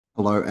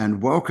Hello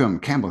and welcome.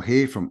 Campbell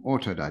here from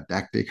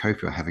Autodidactic.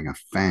 Hope you're having a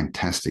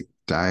fantastic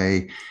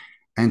day.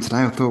 And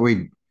today I thought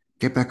we'd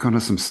get back onto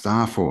some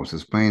star forts.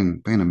 It's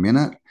been a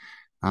minute.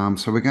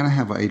 So we're going to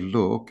have a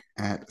look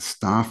at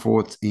star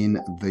forts in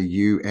the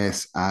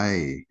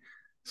USA.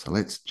 So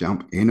let's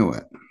jump into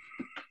it.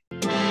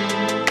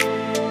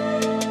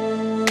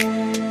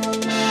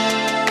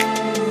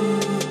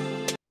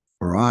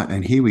 All right,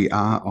 and here we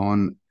are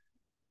on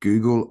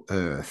Google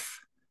Earth.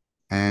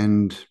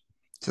 And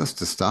just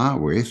to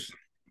start with,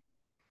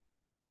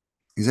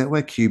 is that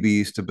where Cuba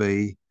used to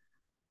be,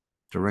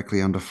 directly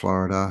under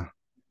Florida?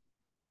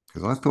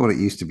 Because I thought it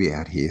used to be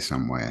out here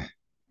somewhere.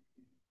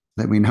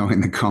 Let me know in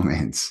the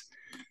comments.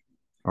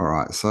 All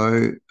right,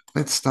 so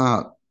let's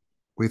start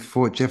with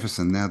Fort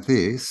Jefferson. Now,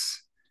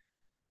 this,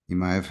 you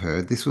may have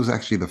heard, this was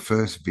actually the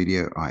first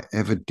video I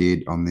ever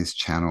did on this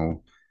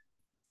channel,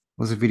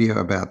 was a video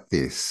about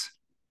this,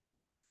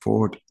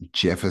 Fort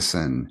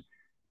Jefferson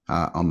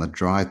on the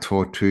Dry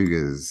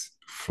Tortugas,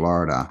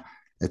 Florida.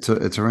 It's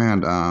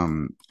around,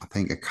 I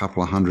think, a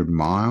couple of 100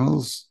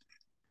 miles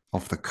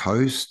off the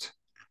coast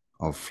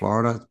of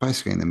Florida. It's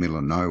basically in the middle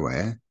of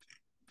nowhere,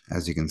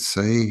 as you can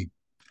see.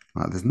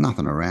 There's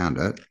nothing around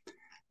it.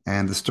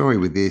 And the story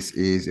with this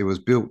is it was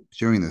built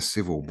during the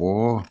Civil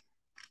War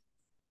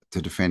to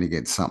defend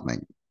against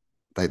something.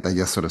 They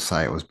just sort of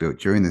say it was built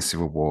during the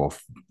Civil War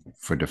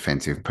for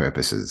defensive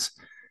purposes.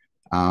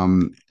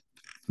 Um,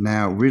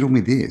 Now, riddle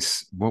me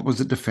this. What was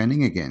it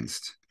defending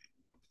against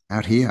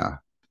out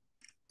here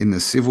in the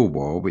Civil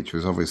War, which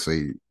was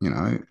obviously,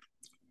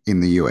 in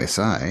the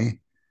USA?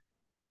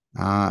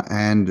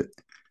 And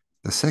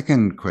the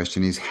second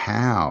question is,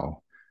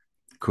 how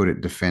could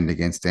it defend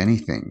against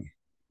anything?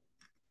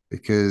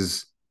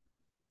 Because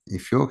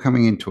if you're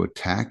coming in to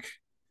attack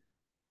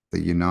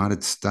the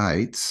United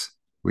States,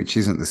 which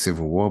isn't the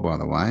Civil War, by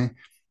the way,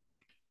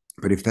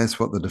 but if that's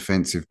what the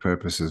defensive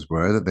purposes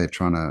were that they're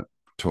trying to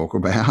talk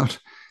about,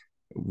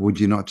 would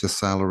you not just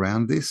sail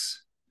around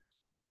this?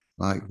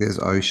 Like there's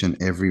ocean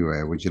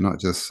everywhere. Would you not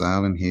just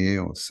sail in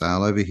here or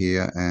sail over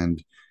here?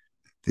 And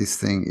this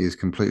thing is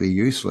completely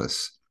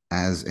useless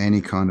as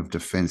any kind of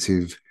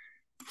defensive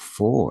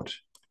fort.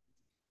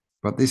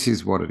 But this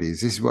is what it is.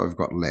 This is what we've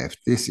got left.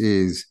 This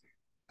is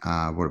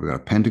what have we got? A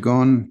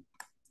Pentagon.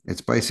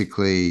 It's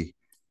basically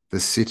the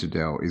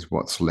citadel is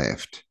what's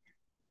left.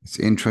 It's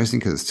interesting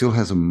because it still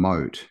has a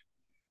moat,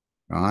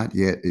 right?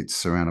 Yet it's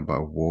surrounded by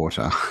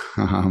water.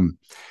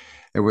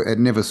 It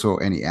never saw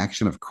any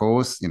action, of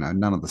course.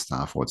 None of the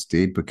star forts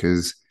did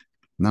because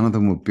none of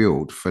them were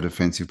built for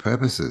defensive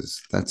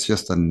purposes. That's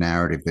just a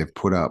narrative they've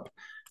put up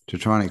to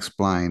try and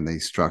explain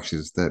these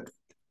structures that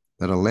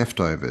are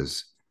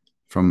leftovers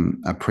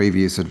from a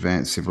previous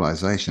advanced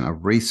civilization, a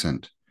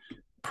recent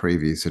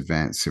previous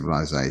advanced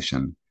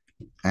civilization.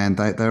 And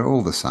they're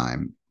all the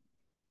same.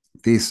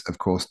 This, of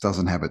course,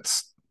 doesn't have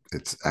its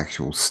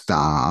actual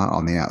star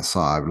on the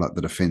outside, like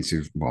the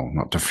defensive, well,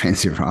 not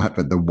defensive, right?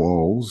 But the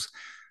walls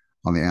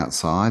on the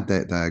outside,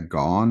 they're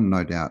gone,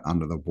 no doubt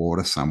under the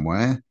water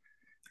somewhere.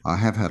 I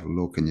have had a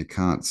look and you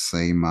can't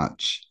see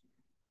much,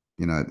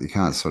 you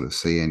can't sort of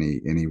see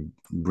any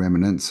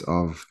remnants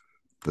of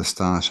the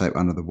star shape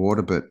under the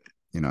water, but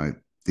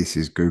this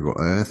is Google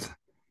Earth.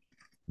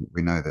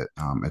 We know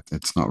that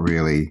it's not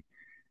really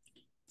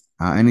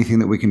anything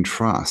that we can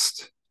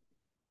trust.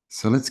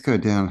 So let's go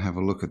down and have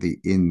a look at the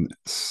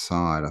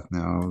inside.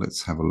 Now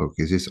let's have a look.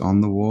 Is this on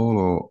the wall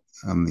or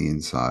on the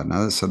inside?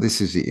 No, so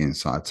this is the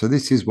inside. So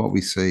this is what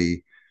we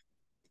see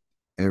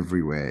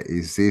everywhere.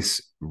 Is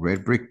this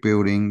red brick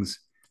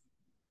buildings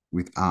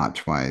with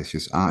archways,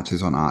 just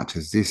arches on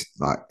arches. This,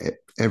 like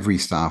every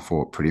star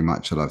fort pretty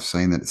much that I've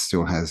seen, that it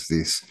still has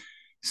this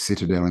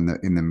citadel in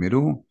the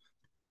middle,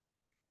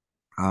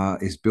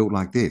 is built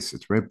like this.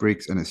 It's red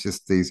bricks and it's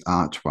just these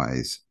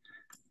archways.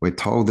 We're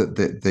told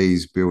that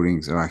these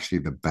buildings are actually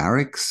the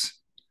barracks,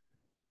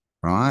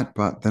 right?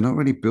 But they're not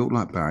really built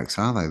like barracks,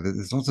 are they?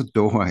 There's lots of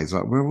doorways.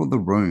 Like, where are all the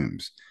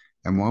rooms?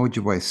 And why would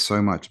you waste so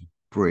much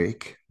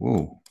brick?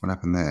 Whoa, what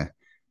happened there?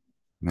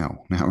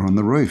 Now we're on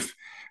the roof.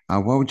 Why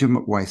would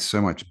you waste so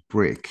much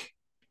brick,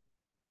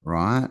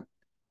 right?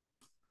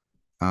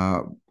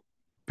 Uh,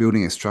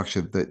 Building a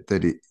structure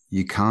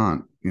you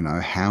can't,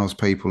 house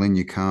people in,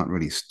 you can't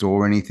really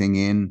store anything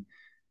in.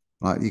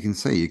 Like you can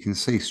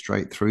see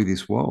straight through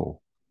this wall.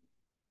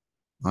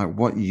 Like,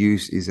 what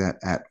use is that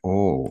at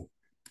all?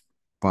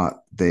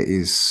 But there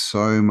is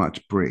so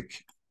much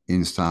brick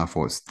in star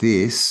forts.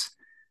 This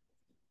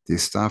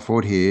star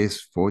fort here,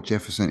 Fort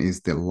Jefferson,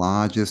 is the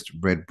largest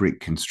red brick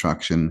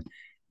construction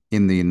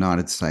in the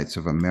United States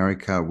of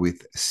America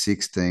with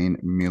 16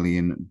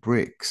 million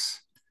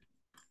bricks.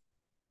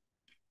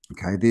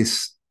 Okay,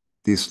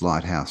 this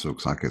lighthouse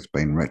looks like it's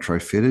been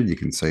retrofitted. You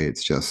can see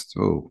it's just,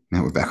 oh,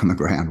 now we're back on the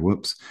ground.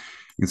 Whoops.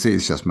 You can see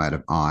it's just made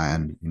of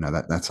iron.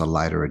 That's a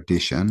later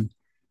addition.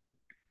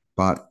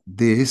 But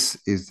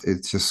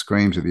it just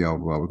screams of the old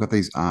world. We've got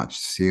these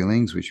arched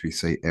ceilings, which we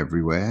see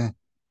everywhere,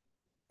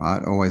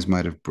 right? Always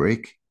made of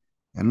brick.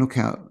 And look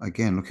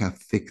how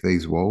thick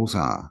these walls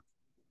are.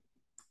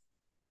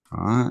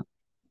 All right.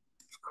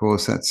 Of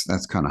course,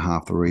 that's kind of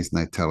half the reason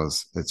they tell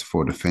us it's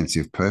for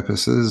defensive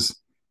purposes,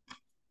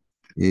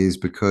 is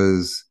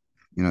because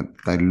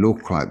they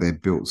look like they're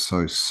built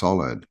so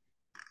solid.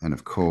 And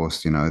of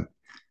course,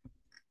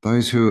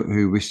 those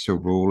who wish to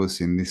rule us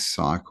in this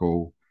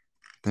cycle,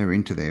 they're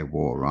into their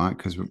war, right?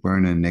 Because we're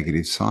in a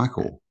negative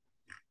cycle.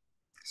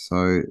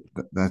 So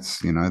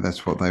that's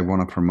what they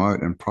want to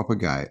promote and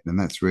propagate, and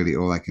that's really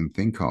all they can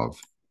think of.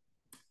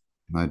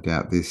 No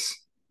doubt this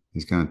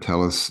is going to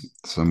tell us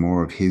some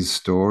more of his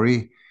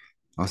story.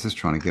 I was just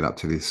trying to get up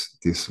to this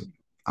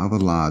other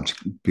large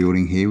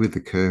building here with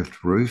the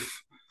curved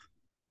roof.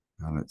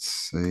 Let's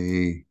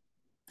see.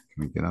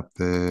 Can we get up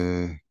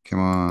there? Come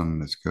on,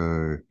 let's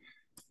go.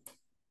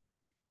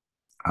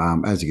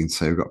 As you can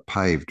see, we've got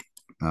paved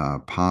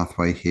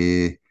pathway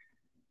here.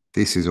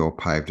 This is all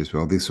paved as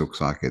well. This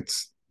looks like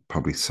it's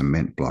probably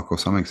cement block or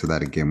something. So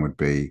that again would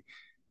be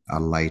a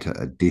later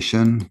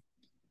addition.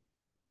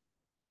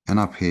 And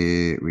up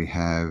here we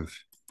have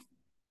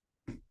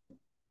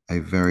a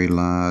very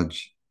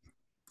large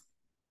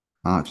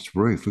arched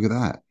roof. Look at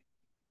that,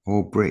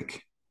 all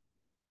brick.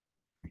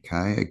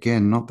 Okay,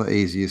 again, not the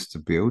easiest to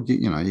build. They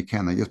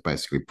just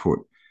basically put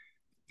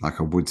like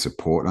a wood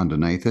support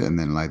underneath it and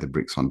then lay the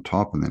bricks on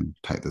top and then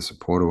take the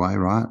support away,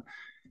 right?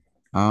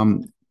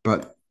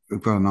 But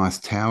we've got a nice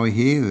tower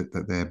here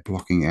that they're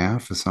blocking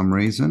out for some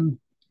reason.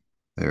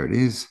 There it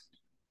is.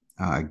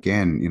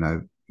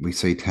 Again, we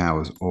see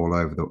towers all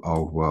over the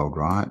old world,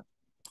 right?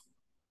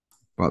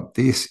 But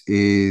this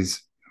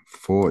is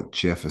Fort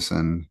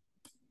Jefferson,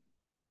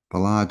 the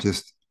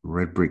largest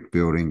red brick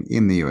building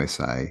in the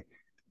USA.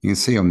 You can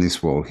see on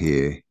this wall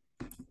here,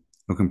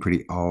 looking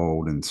pretty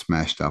old and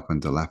smashed up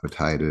and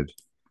dilapidated.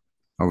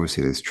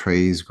 Obviously, there's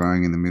trees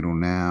growing in the middle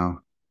now.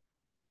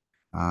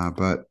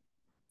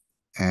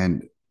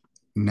 And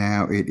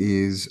now it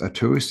is a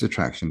tourist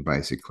attraction,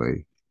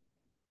 basically.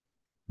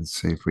 Let's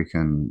see if we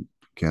can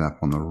get up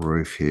on the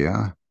roof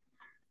here.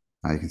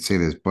 You can see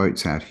there's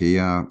boats out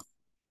here.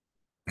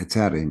 It's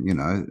out in,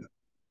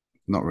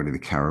 not really the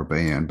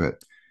Caribbean,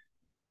 but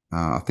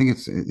I think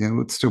it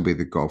would still be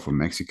the Gulf of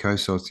Mexico.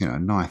 So it's,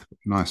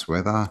 nice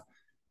weather,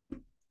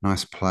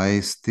 nice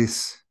place.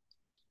 This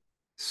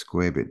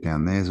square bit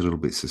down there is a little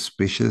bit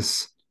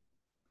suspicious.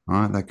 All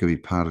right, that could be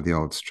part of the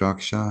old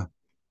structure.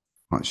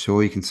 Not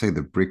sure. You can see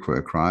the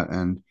brickwork, right?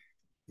 And,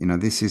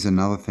 this is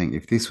another thing.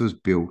 If this was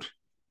built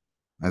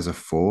as a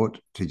fort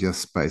to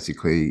just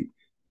basically,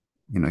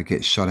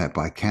 get shot at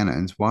by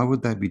cannons, why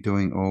would they be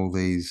doing all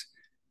these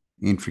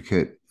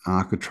intricate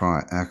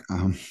architrave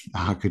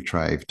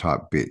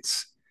type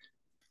bits?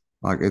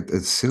 Like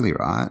it's silly,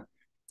 right?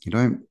 You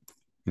don't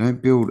you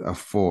don't build a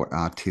fort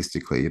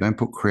artistically. You don't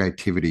put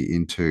creativity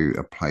into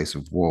a place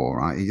of war,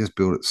 right? You just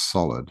build it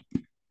solid.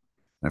 And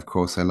of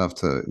course, they love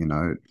to,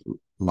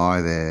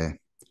 lie their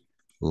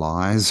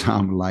lies,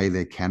 lay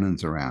their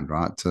cannons around,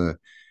 right? To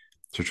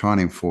try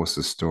and enforce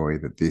the story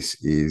that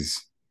this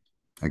is,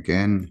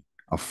 again,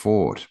 a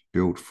fort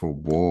built for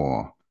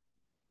war.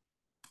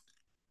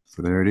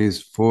 So there it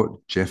is,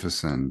 Fort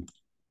Jefferson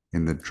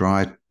in the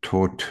dry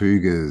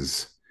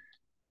Tortugas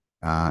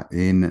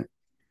in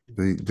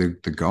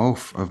the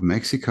Gulf of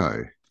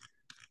Mexico.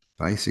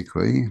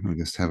 Basically, we'll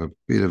just have a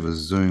bit of a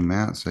zoom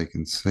out so you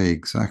can see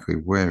exactly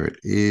where it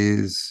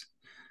is.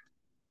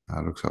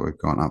 Looks like we've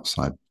gone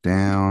upside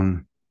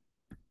down.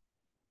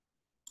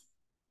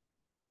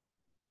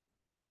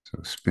 So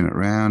we'll spin it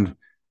around.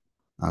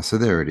 So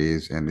there it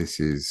is, and this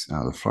is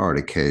the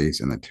Florida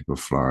Keys and the tip of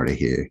Florida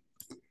here.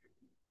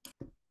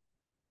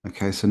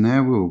 Okay, so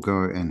now we'll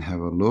go and have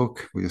a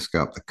look. We just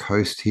go up the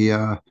coast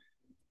here,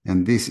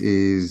 and this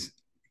is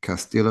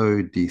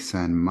Castillo de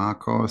San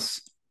Marcos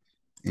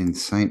in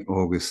St.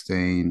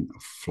 Augustine,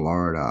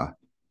 Florida.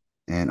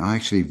 And I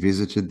actually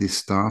visited this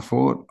star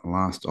fort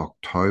last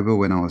October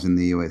when I was in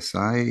the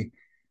USA.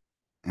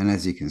 And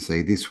as you can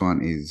see, this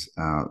one is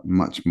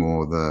much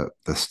more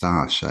the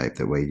star shape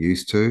that we're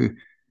used to.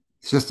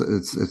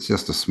 It's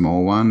just a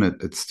small one.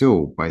 It's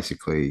still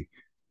basically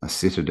a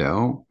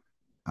citadel,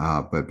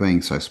 but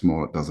being so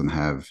small, it doesn't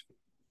have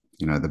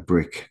the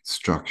brick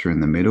structure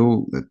in the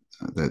middle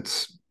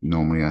that's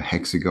normally a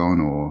hexagon,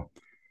 or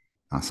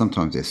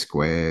sometimes they're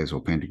squares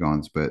or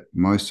pentagons, but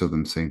most of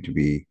them seem to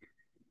be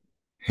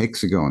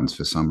hexagons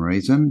for some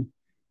reason.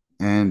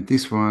 And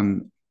this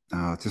one,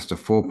 just a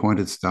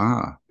four-pointed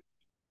star.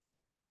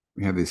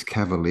 We have this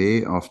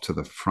cavalier off to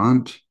the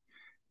front.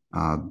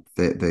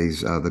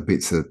 These are the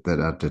bits that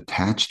are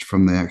detached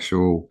from the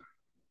actual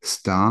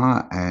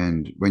star.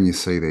 And when you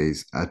see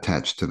these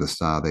attached to the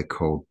star, they're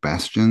called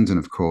bastions. And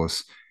of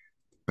course,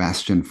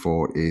 Bastion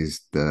Fort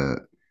is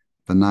the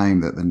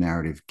name that the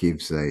narrative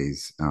gives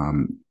these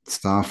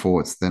star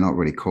forts. They're not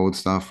really called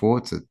star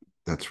forts.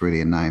 That's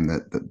really a name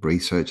that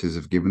researchers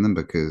have given them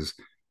because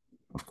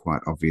of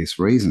quite obvious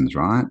reasons,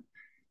 right?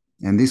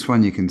 And this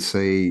one you can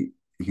see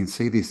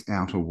this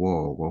outer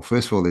wall. Well,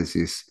 first of all, there's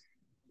this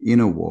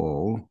inner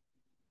wall,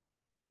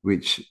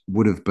 which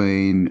would have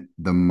been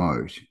the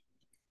moat,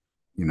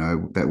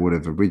 that would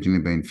have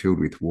originally been filled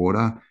with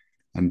water.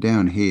 And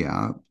down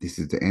here, this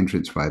is the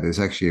entranceway. There's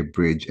actually a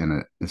bridge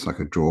and it's like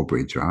a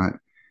drawbridge, right?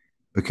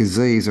 Because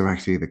these are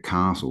actually the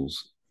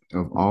castles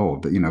of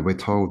old. You know, we're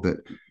told that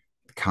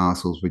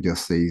castles were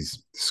just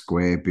these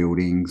square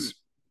buildings,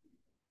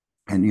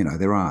 and you know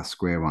there are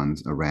square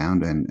ones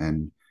around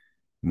and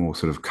more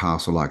sort of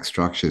castle-like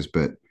structures,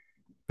 but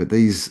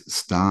these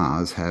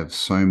stars have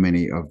so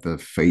many of the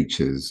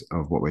features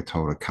of what we're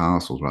told are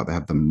castles, right? They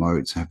have the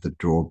moats, have the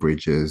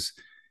drawbridges,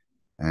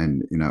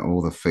 and you know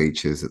all the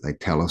features that they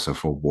tell us are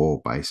for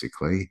war,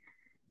 basically.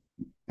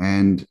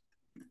 And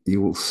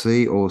you will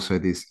see also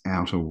this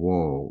outer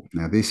wall.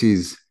 Now, this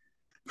is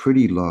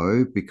pretty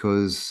low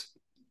because,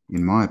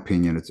 in my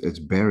opinion, it's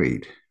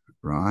buried,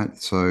 right?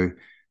 So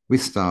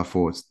with star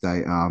forts,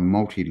 they are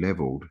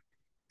multi-leveled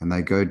and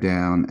they go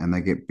down and they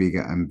get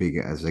bigger and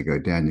bigger as they go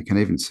down. You can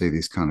even see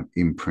this kind of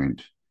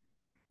imprint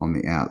on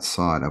the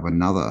outside of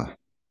another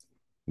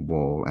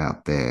wall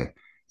out there.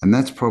 And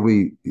that's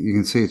probably, you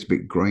can see it's a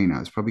bit greener.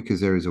 It's probably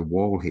because there is a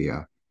wall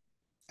here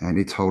and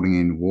it's holding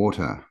in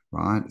water,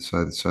 right?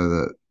 So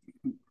the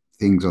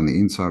things on the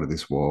inside of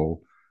this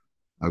wall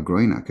are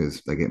greener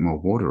because they get more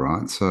water,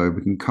 right? So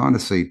we can kind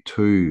of see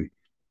two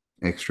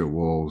extra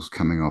walls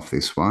coming off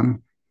this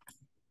one.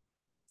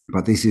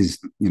 But this is,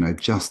 you know,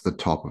 just the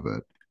top of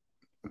it,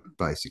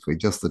 basically,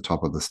 just the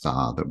top of the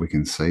star that we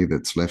can see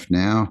that's left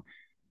now.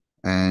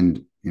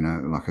 And, you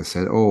know, like I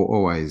said,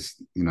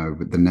 always, you know,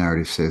 the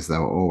narrative says they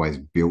were always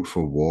built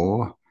for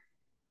war,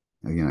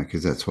 you know,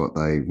 because that's what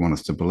they want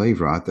us to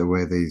believe, right? That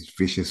we're these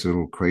vicious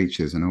little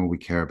creatures and all we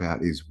care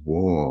about is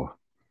war.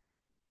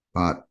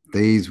 But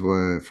these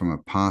were from a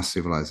past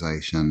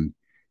civilization.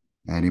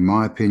 And in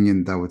my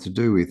opinion, they were to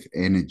do with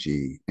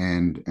energy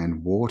and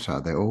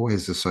water. They're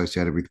always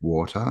associated with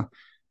water.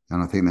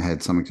 And I think they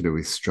had something to do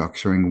with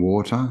structuring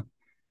water,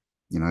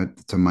 you know,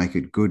 to make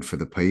it good for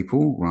the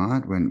people,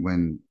 right?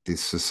 When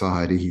this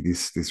society,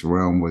 this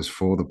realm was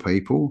for the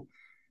people.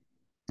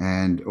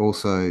 And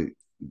also,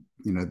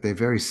 you know, they're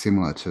very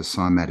similar to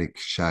cymatic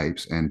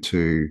shapes and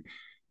to,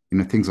 you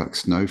know, things like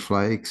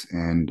snowflakes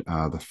and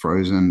the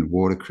frozen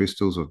water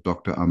crystals of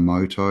Dr.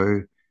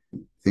 Emoto,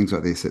 things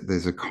like this.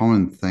 There's a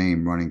common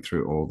theme running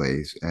through all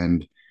these,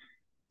 and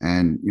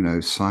you know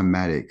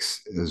cymatics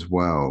as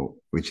well,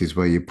 which is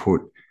where you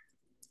put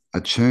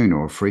a tune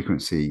or a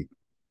frequency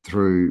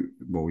through.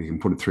 Well, you can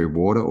put it through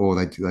water, or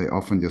they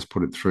often just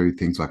put it through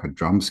things like a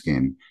drum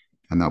skin,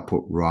 and they'll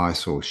put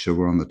rice or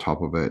sugar on the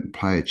top of it and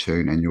play a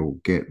tune, and you'll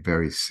get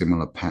very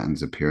similar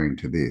patterns appearing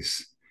to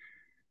this.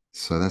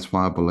 So that's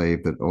why I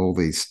believe that all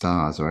these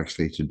stars are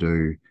actually to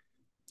do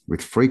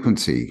with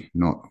frequency,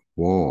 not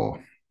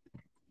war.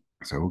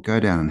 So we'll go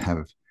down and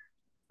have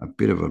a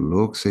bit of a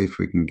look, see if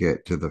we can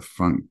get to the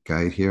front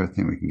gate here. I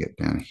think we can get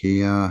down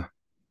here.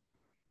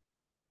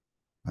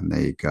 And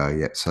there you go.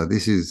 Yeah. So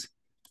this is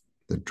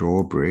the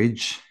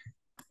drawbridge.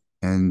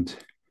 And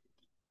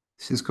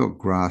this has got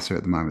grass there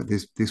at the moment.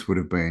 This would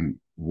have been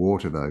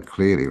water though,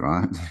 clearly,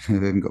 right? They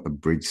haven't got the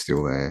bridge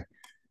still there.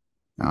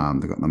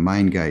 They've got the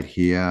main gate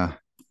here.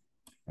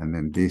 And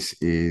then this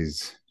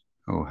is,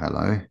 oh,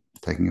 hello,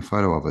 taking a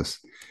photo of us.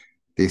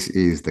 This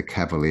is the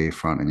Cavalier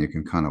front, and you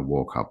can kind of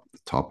walk up the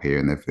top here,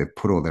 and they've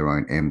put all their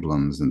own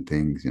emblems and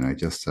things, you know,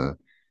 just to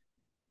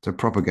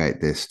propagate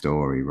their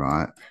story,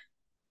 right?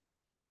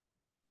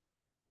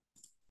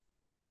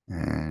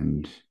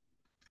 And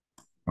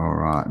all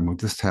right, and we'll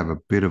just have a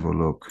bit of a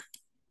look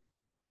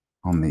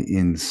on the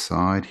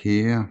inside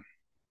here.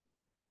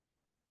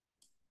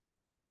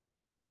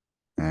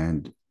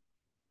 And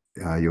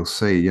you'll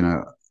see, you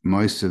know,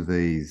 most of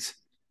these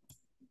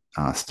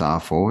star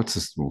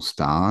forts, well,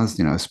 stars,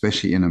 you know,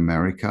 especially in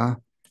America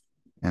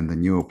and the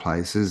newer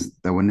places,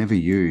 they were never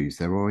used.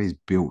 They were always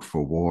built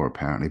for war,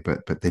 apparently,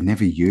 but they're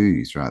never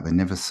used, right? They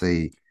never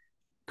see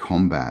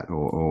combat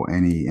or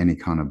any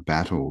kind of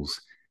battles.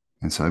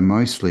 And so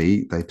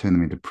mostly they turn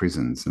them into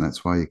prisons. And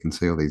that's why you can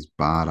see all these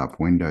barred up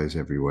windows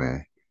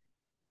everywhere.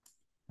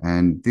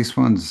 And this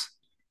one's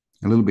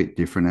a little bit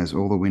different as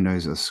all the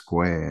windows are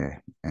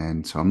square.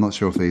 And so I'm not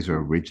sure if these are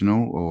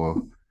original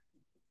or,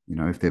 you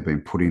know, if they've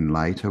been put in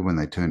later when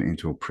they turn it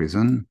into a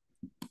prison.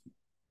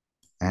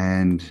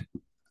 And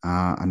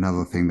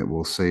another thing that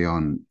we'll see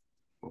on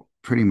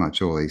pretty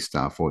much all these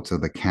star forts are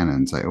the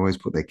cannons. They always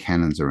put their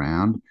cannons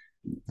around.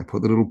 They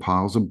put the little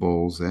piles of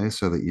balls there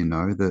so that you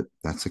know that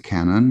that's a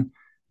cannon.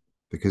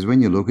 Because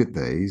when you look at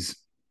these,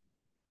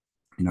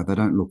 you know, they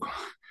don't look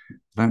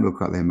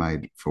like they're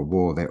made for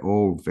war. They're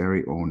all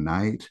very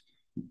ornate.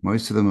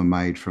 Most of them are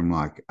made from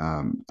like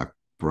a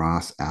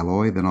brass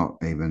alloy. They're not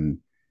even,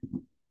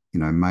 you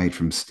know, made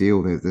from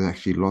steel. There's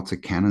actually lots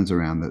of cannons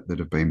around that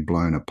have been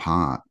blown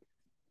apart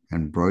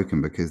and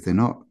broken because they're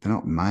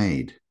not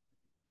made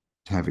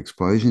to have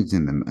explosions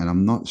in them. And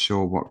I'm not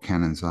sure what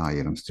cannons are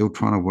yet. I'm still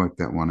trying to work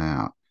that one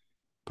out.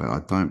 But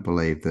I don't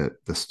believe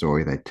that the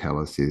story they tell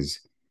us is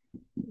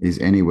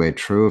anywhere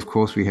true. Of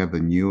course, we have the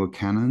newer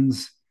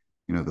cannons,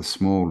 you know, the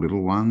small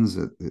little ones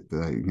that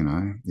you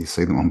know, you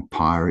see them on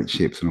pirate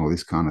ships and all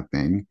this kind of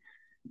thing.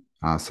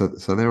 So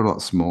they're a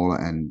lot smaller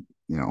and,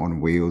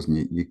 on wheels,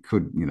 and you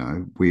could,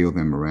 wheel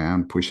them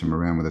around, push them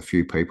around with a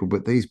few people.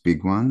 But these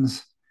big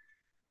ones,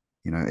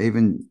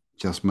 even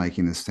just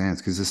making the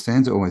stands, because the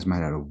stands are always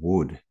made out of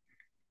wood,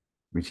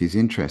 which is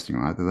interesting,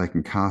 right? That they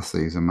can cast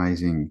these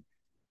amazing,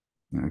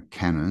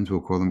 cannons,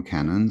 we'll call them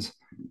cannons,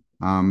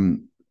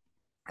 um,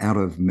 out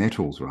of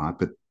metals, right?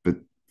 But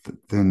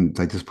then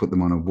they just put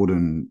them on a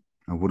wooden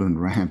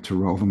ramp to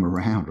roll them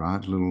around,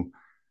 right?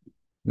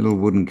 Little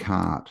wooden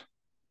cart.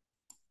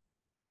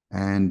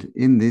 And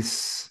in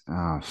this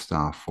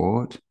star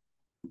fort,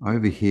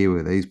 over here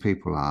where these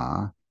people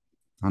are,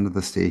 under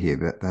the stair here,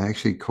 that they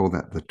actually call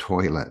that the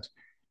toilet.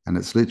 And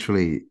it's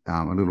literally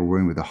a little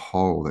room with a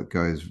hole that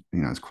goes,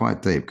 it's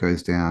quite deep,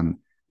 goes down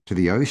to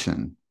the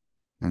ocean.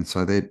 And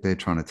so they're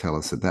trying to tell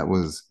us that that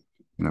was,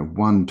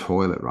 one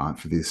toilet, right,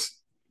 for this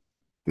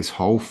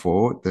whole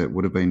fort that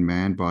would have been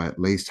manned by at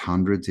least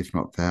hundreds, if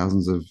not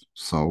thousands, of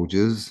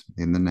soldiers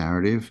in the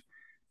narrative.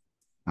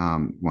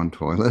 One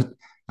toilet.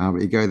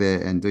 But you go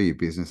there and do your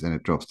business, and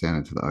it drops down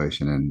into the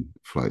ocean and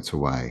floats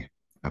away,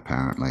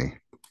 apparently.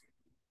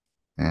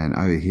 And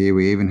over here,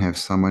 we even have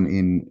someone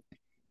in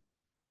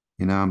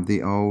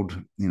the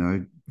old,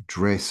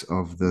 dress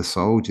of the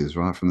soldiers,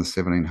 right, from the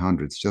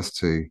 1700s, just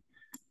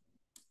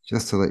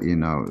to let you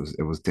know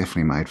it was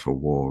definitely made for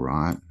war,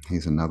 right?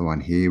 Here's another one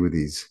here with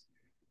his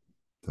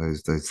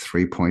those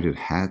three-pointed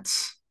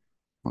hats.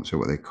 Not sure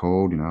what they're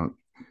called,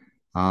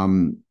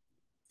 Um,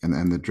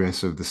 and the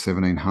dress of the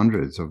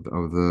 1700s of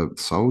the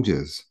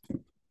soldiers.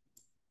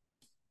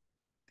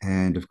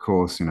 And of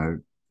course,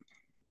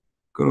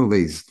 got all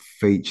these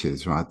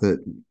features, right?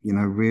 That,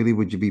 really,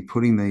 would you be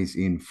putting these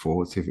in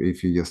forts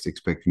if you're just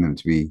expecting them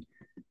to be,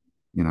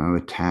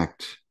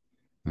 attacked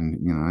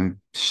and,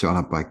 shot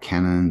up by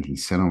cannons and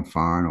set on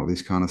fire and all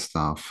this kind of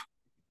stuff?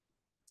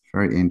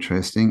 Very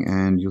interesting.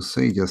 And you'll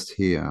see just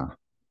here,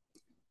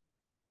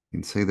 you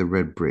can see the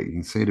red brick. You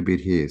can see it a bit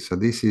here. So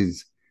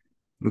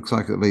looks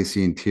like at least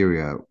the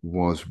interior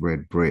was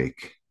red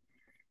brick,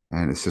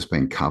 and it's just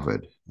been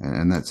covered.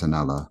 And that's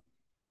another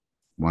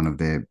one of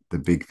the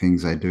big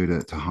things they do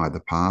to hide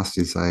the past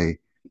is they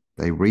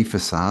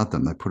refacade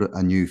them. They put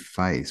a new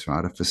face,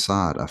 right? A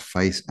facade, a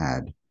face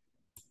add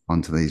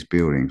onto these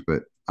buildings.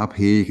 But up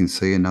here you can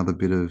see another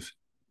bit of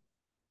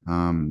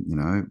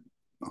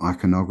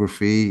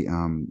iconography,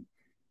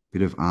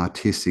 bit of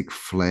artistic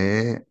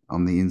flair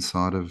on the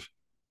inside of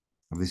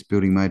this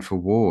building made for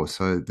war.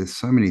 So there's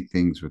so many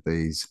things with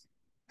these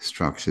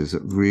structures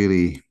that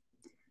really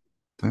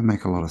don't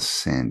make a lot of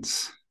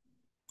sense.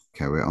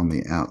 Okay, we're on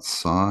the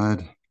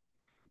outside.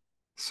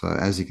 So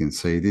as you can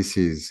see, this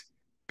is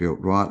built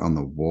right on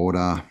the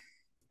water,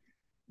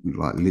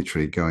 like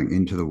literally going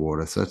into the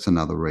water. So that's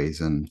another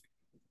reason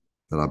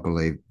that I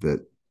believe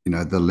that,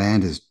 the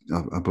land is,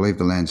 I believe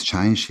the land's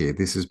changed here.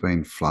 This has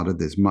been flooded.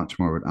 There's much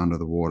more of it under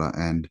the water.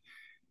 And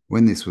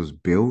when this was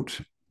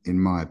built, in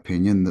my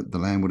opinion, that the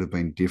land would have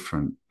been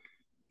different.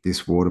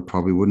 This water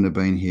probably wouldn't have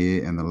been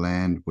here, and the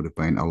land would have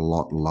been a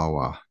lot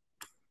lower.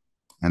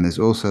 And there's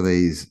also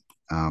these,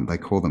 they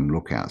call them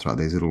lookouts, right?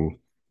 These little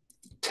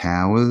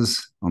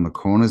towers on the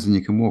corners, and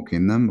you can walk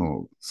in them,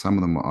 or some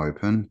of them are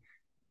open.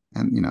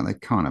 And, they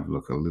kind of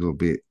look a little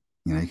bit,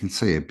 you can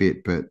see a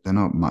bit, but they're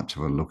not much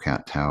of a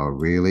lookout tower,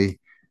 really.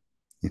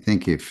 You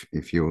think if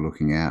you were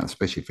looking out,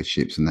 especially for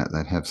ships and that,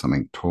 they'd have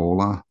something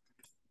taller.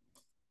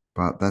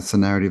 But that's the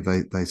narrative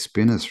they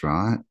spin us,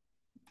 right?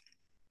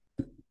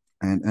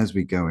 And as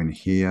we go in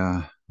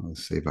here, I'll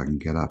see if I can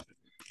get up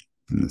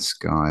in the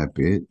sky a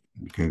bit.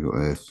 Google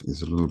Earth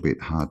is a little bit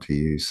hard to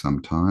use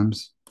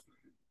sometimes.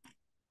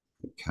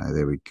 Okay,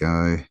 there we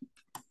go.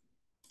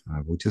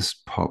 We'll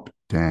just pop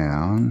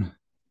down.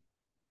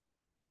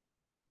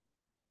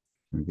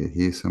 Can we get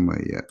here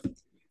somewhere? Yeah.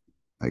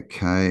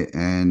 Okay,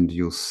 and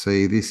you'll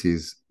see this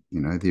is,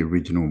 the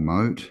original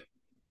moat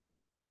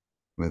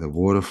where the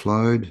water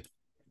flowed.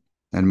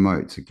 And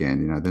moats,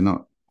 again,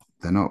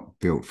 they're not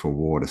built for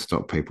war to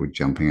stop people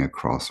jumping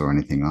across or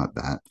anything like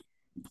that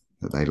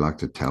they like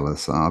to tell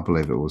us. I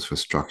believe it was for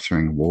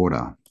structuring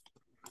water.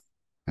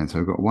 And so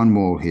we've got one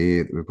wall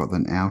here. We've got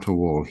an outer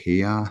wall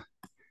here.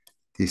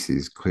 This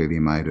is clearly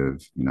made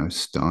of,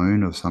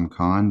 stone of some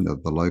kind,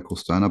 the local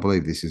stone. I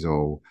believe this is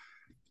all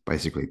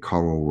basically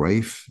coral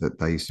reef that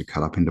they used to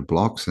cut up into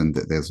blocks, and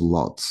that there's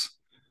lots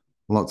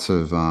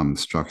of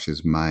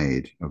structures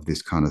made of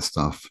this kind of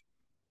stuff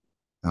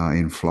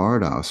in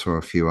Florida. I saw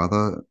a few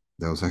other.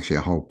 There was actually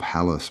a whole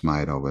palace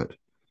made of it.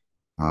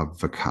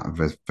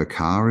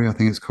 Vicari, I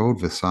think it's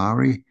called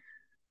Vasari.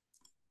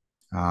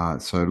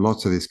 So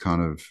lots of this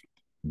kind of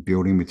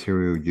building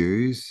material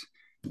used,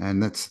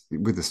 and that's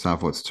with the Star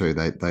Forts too.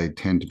 They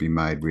tend to be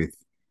made with,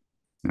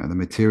 the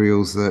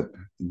materials that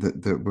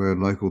were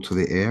local to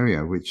the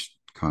area, which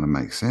kind of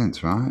makes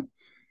sense, right?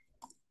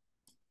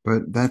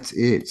 But that's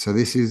it. So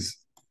this is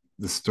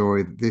the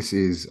story. This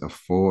is a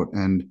fort,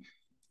 and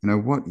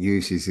what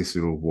use is this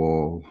little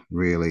wall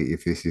really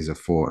if this is a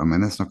fort? I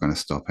mean, that's not going to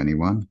stop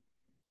anyone,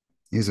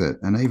 is it?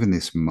 And even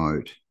this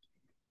moat,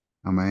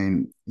 I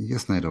mean, you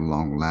just need a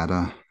long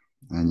ladder,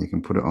 and you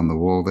can put it on the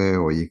wall there,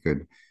 or you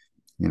could,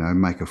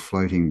 make a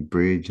floating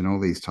bridge and all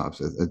these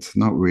types. It's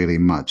not really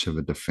much of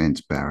a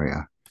defense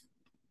barrier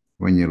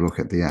when you look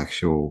at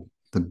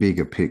the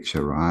bigger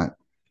picture, right?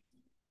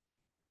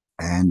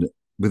 And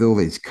with all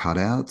these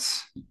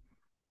cutouts,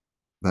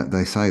 that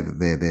they say that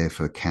they're there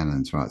for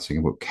cannons, right? So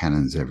you can put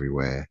cannons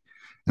everywhere.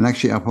 And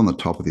actually, up on the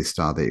top of this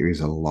star, there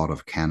is a lot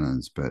of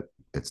cannons, but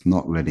it's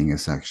not letting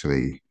us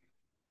actually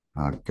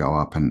go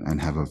up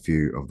and have a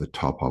view of the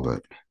top of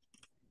it.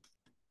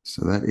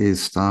 So that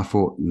is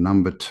Starfort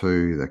number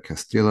 2, the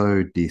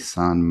Castillo di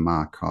San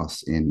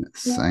Marcos in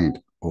St.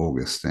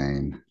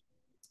 Augustine.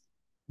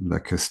 The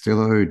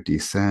Castillo di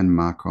San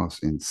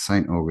Marcos in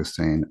St.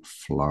 Augustine,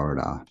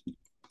 Florida.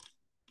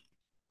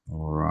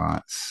 All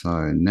right,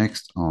 so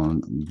next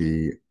on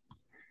the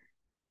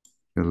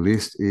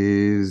list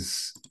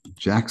is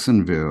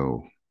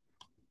Jacksonville,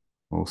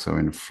 also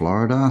in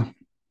Florida.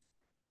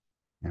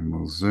 And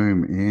we'll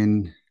zoom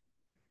in.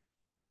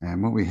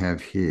 And what we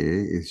have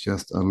here is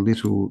just a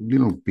little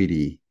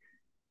bitty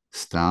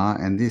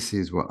star. And this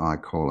is what I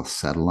call a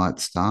satellite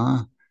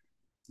star.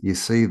 You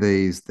see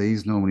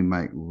these normally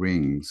make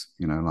rings,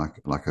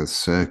 like a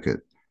circuit,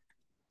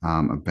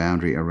 a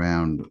boundary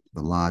around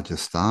the larger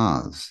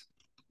stars.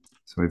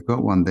 So we've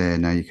got one there.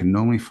 Now you can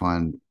normally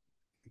find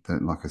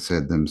that, like I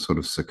said, them sort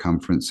of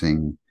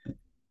circumferencing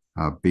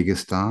bigger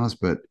stars,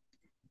 but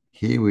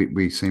here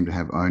we seem to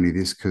have only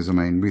this because, I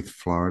mean, with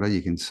Florida,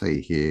 you can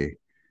see here,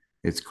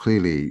 it's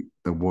clearly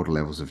the water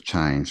levels have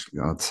changed.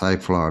 I'd say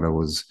Florida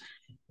was,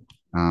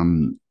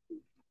 um,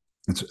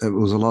 it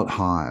was a lot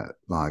higher.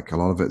 Like a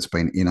lot of it's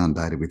been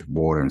inundated with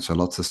water, and so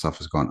lots of stuff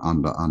has gone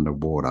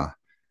underwater.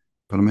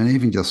 But I mean,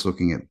 even just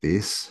looking at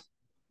this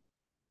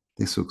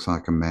looks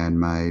like a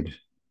man-made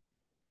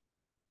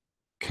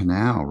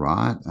canal,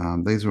 right?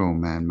 These are all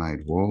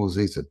man-made walls.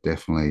 These are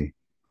definitely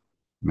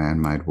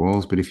man-made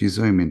walls. But if you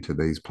zoom into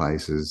these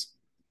places,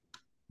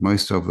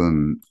 most of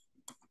them,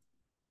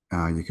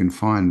 you can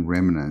find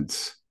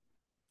remnants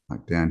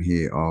like down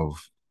here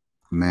of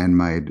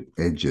man-made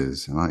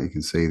edges. Right? You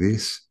can see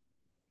this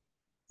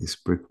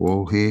brick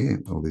wall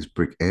here, or this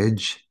brick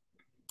edge.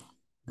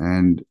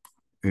 And,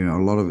 a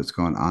lot of it's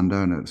gone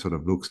under and it sort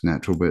of looks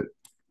natural, but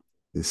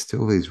there's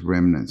still these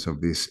remnants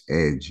of this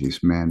edge,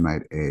 this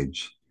man-made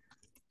edge.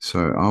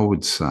 So I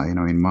would say,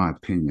 in my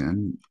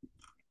opinion,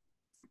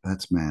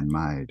 that's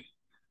man-made.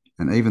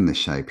 And even the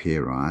shape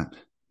here, right?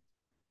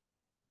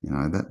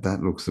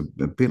 That looks a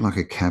bit like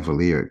a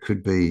cavalier. It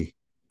could be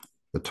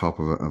the top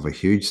of a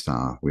huge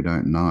star. We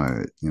don't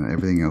know.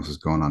 Everything else has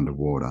gone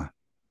underwater.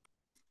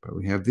 But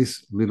we have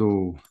this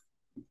little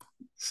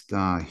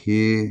star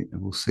here,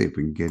 and we'll see if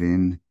we can get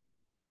in,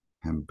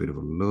 have a bit of a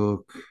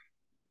look.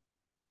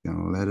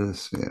 Gonna let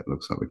us. Yeah, it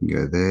looks like we can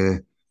go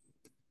there.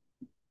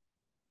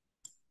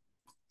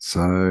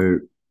 So,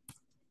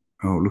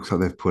 oh, it looks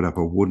like they've put up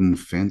a wooden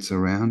fence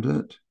around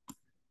it.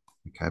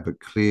 Okay, but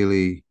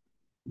clearly,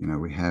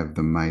 we have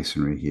the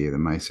masonry here, the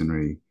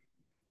masonry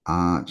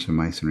arch, a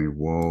masonry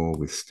wall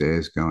with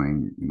stairs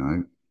going,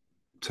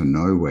 to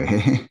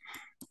nowhere,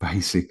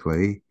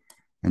 basically.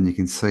 And you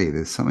can see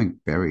there's something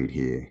buried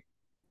here.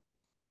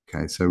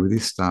 Okay, so with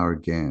this star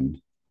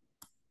again,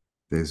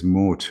 there's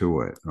more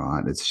to it,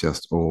 right? It's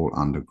just all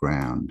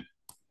underground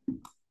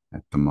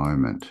at the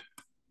moment.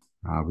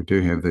 We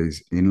do have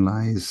these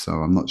inlays, so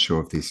I'm not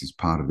sure if this is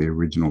part of the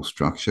original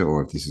structure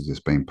or if this has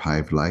just been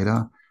paved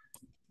later.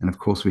 And of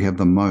course, we have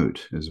the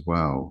moat as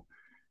well.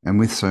 And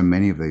with so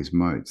many of these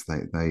moats,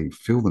 they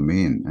fill them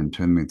in and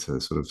turn them into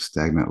sort of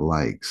stagnant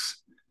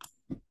lakes,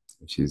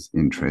 which is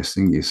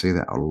interesting. You see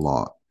that a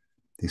lot.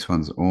 This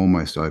one's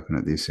almost open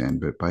at this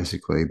end, but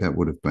basically that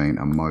would have been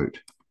a moat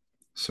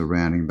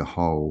surrounding the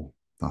whole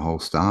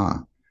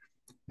star.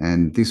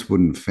 And this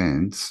wooden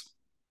fence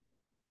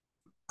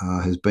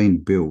has been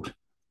built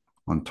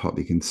on top.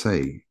 You can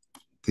see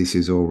this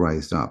is all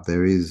raised up.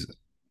 There is,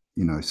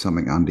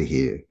 something under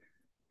here,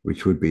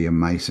 which would be a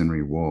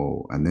masonry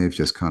wall. And they've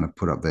just kind of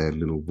put up their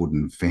little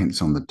wooden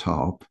fence on the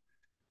top,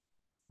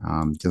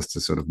 just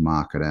to sort of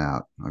mark it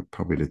out, like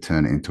probably to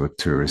turn it into a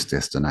tourist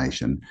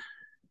destination.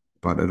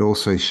 But it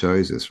also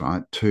shows us,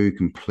 right, two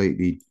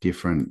completely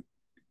different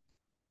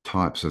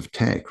types of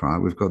tech, right?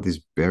 We've got this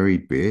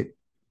buried bit,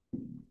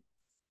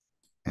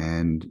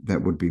 and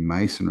that would be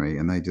masonry,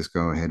 and they just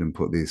go ahead and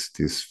put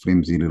this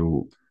flimsy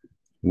little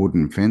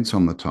wooden fence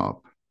on the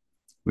top,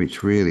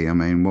 which really, I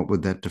mean, what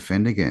would that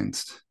defend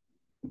against?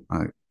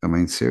 I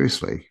mean,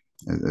 seriously,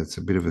 it's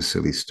a bit of a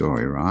silly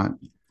story, right?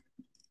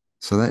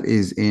 So that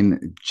is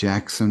in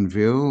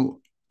Jacksonville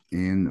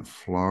in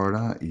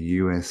Florida,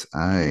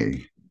 USA.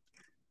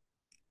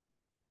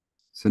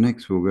 So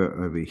next we'll go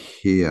over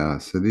here.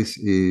 So this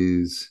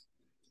is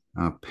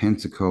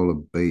Pensacola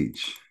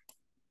Beach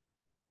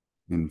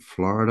in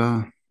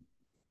Florida,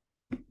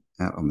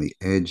 out on the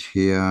edge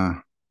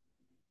here.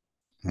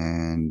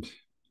 And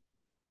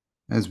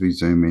as we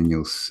zoom in,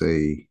 you'll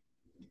see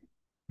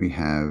we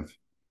have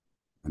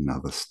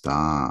another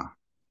star.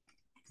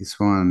 This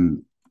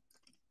one,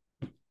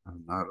 I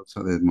don't know, it looks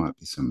like there might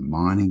be some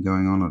mining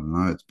going on. I don't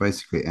know. It's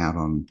basically out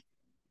on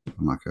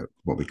like a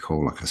what we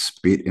call like a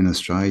spit in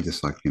Australia,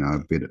 just like a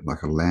bit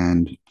like a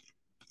land,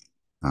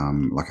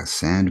 like a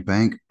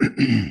sandbank,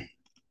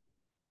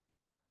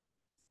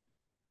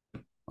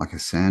 like a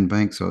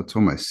sandbank. So it's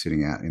almost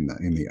sitting out in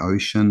the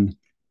ocean.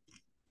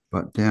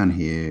 But down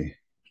here,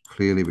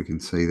 clearly we can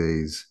see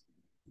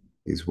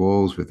these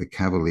walls with the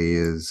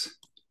cavaliers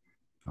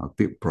a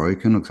bit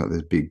broken. Looks like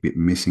there's a big bit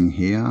missing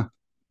here.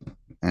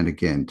 And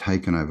again,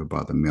 taken over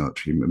by the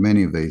military.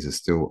 Many of these are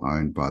still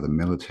owned by the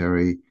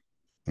military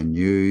and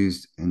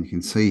used. And you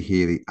can see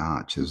here the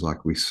arches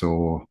like we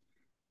saw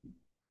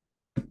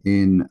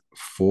in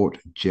Fort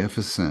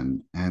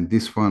Jefferson. And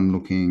this one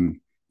looking,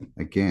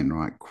 again,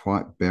 right,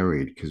 quite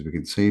buried because we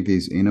can see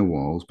these inner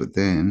walls, but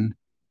then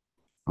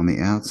on the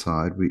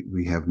outside,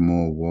 we have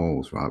more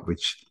walls, right,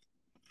 which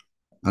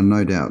are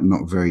no doubt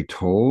not very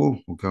tall.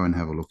 We'll go and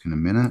have a look in a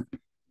minute.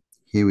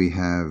 Here we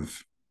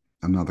have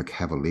another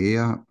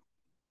cavalier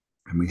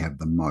and we have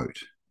the moat.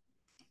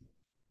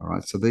 All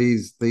right, so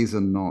these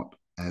are not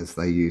as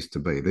they used to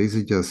be. These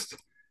are just,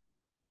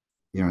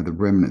 the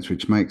remnants,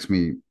 which makes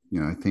me,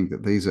 think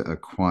that these are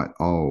quite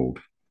old.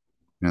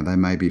 They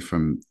may be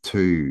from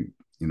two,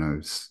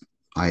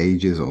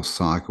 ages or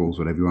cycles,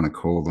 whatever you want to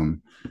call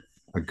them,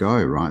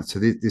 ago, right? So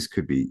this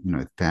could be,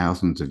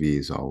 thousands of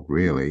years old,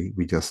 really.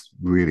 We just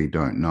really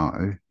don't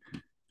know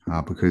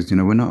because,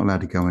 we're not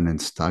allowed to go in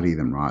and study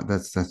them, right?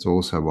 That's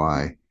also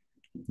why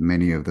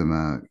many of them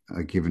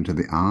are given to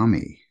the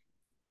army.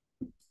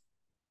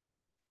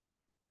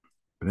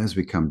 But as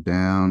we come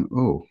down,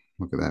 oh,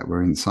 look at that,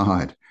 we're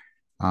inside.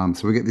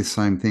 So we get this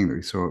same thing that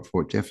we saw at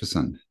Fort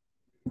Jefferson,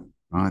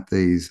 right?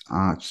 These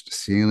arched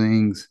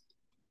ceilings,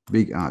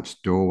 big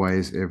arched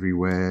doorways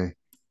everywhere.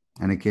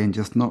 And again,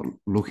 just not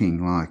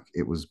looking like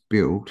it was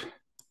built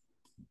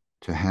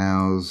to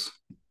house,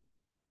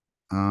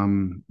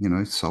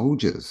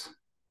 soldiers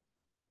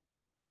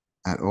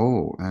at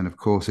all. And of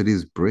course, it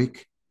is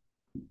brick.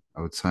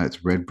 I would say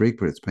it's red brick,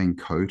 but it's been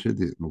coated.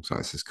 It looks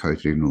like it's just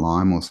coated in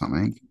lime or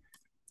something.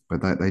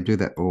 But they do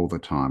that all the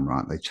time,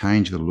 right? They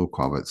change the look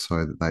of it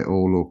so that they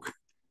all look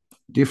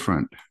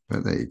different.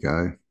 But there you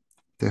go.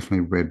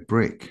 Definitely red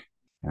brick.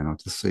 And I'll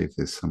just see if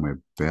there's somewhere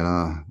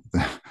better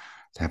to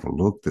have a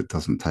look that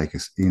doesn't take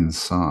us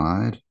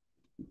inside.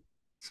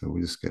 So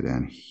we'll just go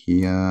down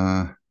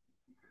here,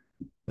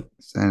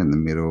 stand in the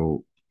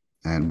middle,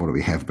 and what do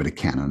we have but a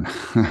cannon?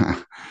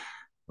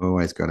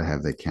 Always got to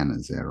have their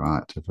cannons there,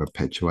 right, to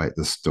perpetuate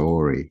the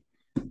story.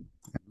 And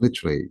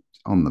literally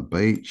on the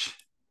beach,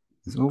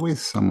 there's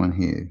always someone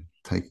here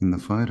taking the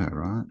photo,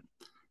 right?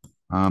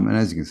 And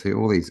as you can see,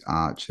 all these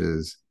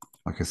arches,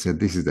 like I said,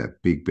 this is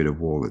that big bit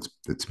of wall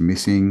that's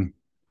missing.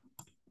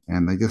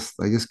 And they just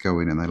go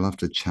in and they love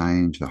to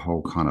change the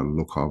whole kind of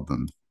look of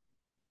them,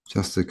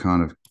 just to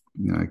kind of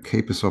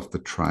keep us off the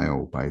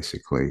trail,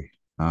 basically.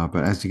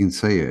 But as you can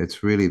see,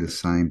 it's really the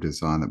same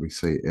design that we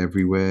see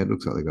everywhere. It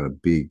looks like they've got a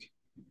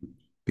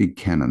big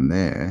cannon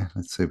there.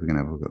 Let's see if we can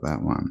have a look at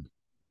that one.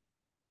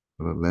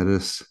 Will it let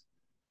us?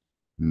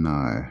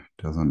 No,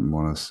 doesn't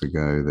want us to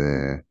go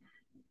there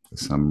for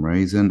some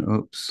reason.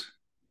 Oops.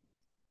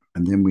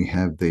 And then we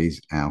have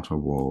these outer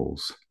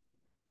walls.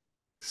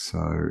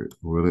 So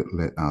will it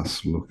let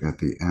us look at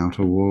the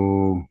outer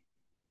wall?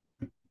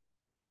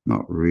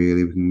 Not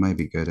really. We can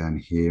maybe go down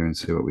here and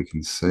see what we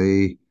can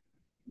see.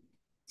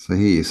 So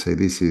here you see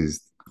this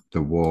is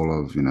the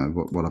wall of,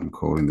 what I'm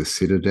calling the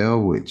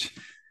citadel, which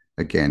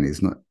again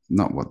is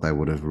not what they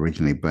would have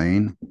originally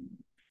been.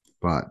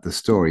 But the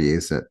story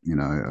is that,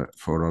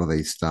 for a lot of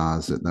these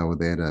stars that they were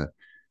there to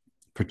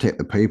protect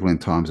the people in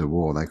times of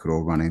war. They could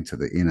all run into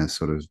the inner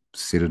sort of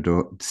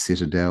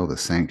citadel, the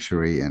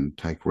sanctuary, and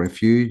take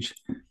refuge.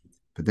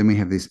 But then we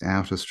have this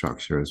outer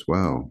structure as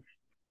well,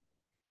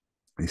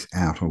 this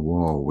outer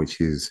wall,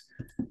 which is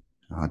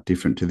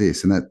different to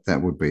this. And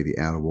that would be the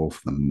outer wall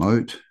for the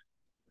moat.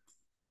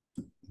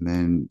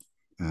 And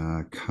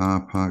then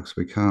car parks,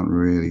 we can't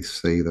really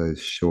see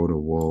those shorter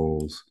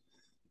walls.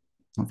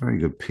 Not very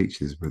good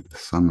pictures with the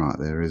sun right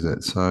there, is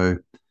it? So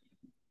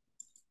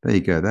there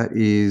you go. That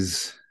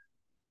is,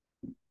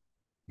 you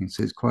can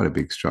see it's quite a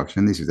big structure.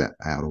 And this is that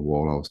outer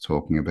wall I was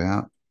talking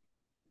about.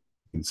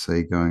 You can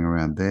see going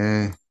around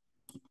there.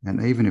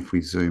 And even if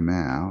we zoom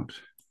out,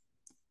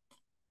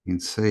 you can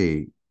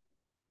see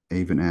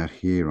even out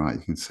here, right?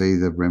 You can see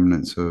the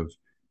remnants of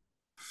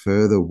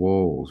further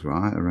walls,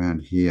 right,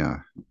 around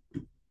here.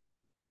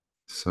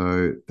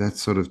 So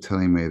that's sort of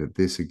telling me that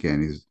this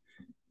again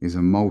is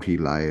a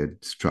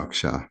multi-layered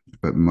structure,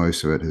 but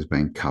most of it has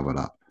been covered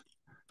up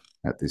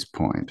at this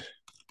point.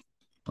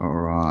 All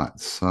right,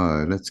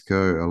 so let's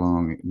go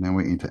along. Now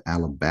we're into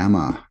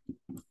Alabama.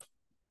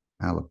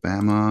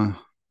 Alabama.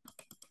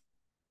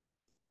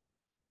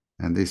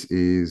 And this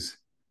is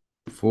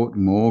Fort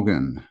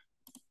Morgan.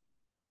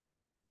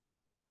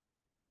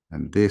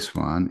 And this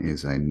one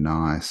is a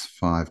nice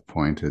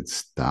five-pointed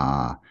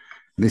star.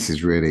 This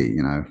is really,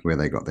 where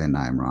they got their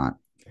name, right?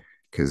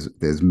 Because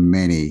there's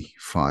many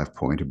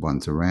five-pointed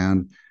ones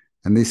around.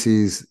 And this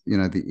is,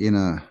 the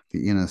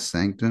inner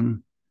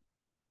sanctum.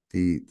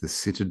 the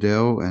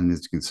citadel, and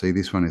as you can see,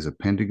 this one is a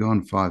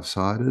pentagon,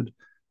 five-sided.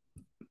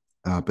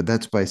 But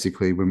that's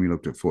basically when we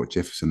looked at Fort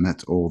Jefferson,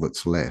 that's all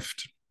that's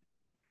left.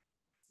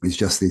 It's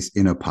just this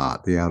inner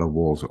part. The outer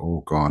walls are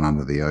all gone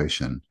under the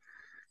ocean.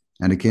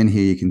 And again,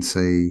 here you can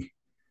see,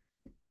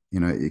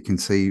 you can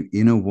see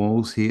inner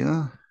walls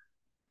here,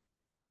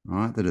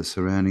 right, that are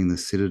surrounding the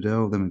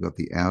citadel. Then we've got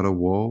the outer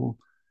wall.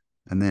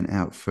 And then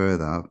out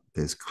further,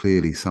 there's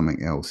clearly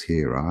something else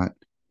here, right?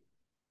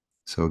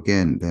 So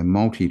again, they're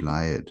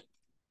multi-layered,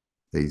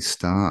 these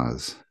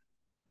stars.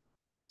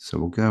 So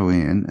we'll go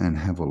in and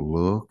have a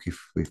look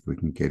if we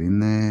can get in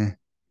there.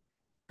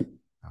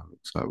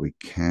 Looks like we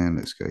can.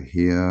 Let's go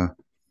here.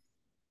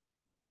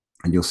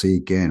 And you'll see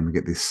again, we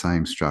get this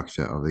same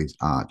structure of these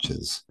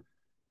arches.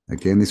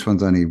 Again, this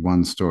one's only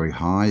 1 story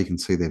high. You can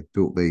see they've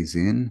built these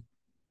in.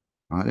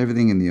 Right?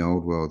 Everything in the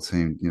old world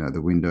seemed,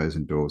 the windows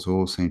and doors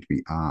all seem to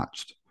be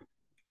arched.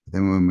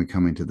 Then when we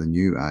come into the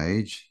new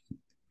age,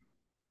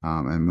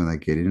 and when they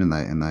get in and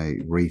they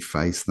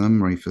reface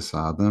them,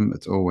 refacade them,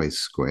 it's always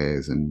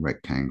squares and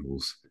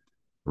rectangles,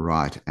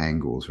 right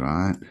angles,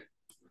 right?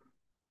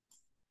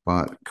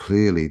 But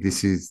clearly,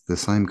 this is the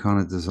same kind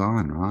of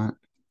design, right?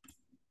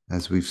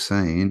 As we've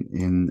seen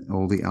in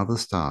all the other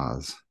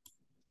stars.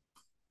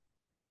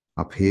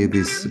 Up here,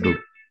 this looks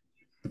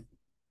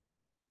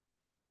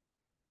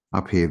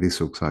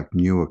like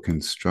newer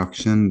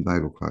construction. They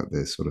look like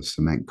they're sort of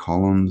cement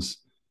columns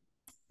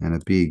and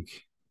a big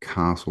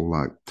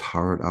castle-like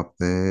turret up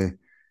there.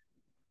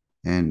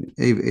 And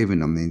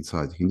even on the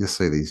inside, you can just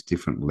see these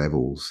different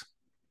levels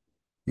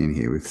in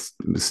here with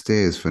the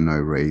stairs for no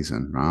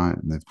reason, right?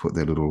 And they've put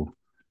their little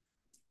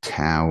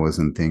towers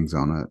and things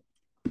on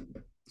it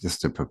just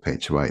to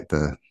perpetuate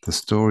the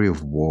story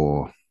of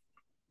war.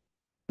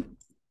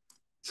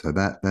 So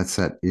that's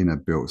that inner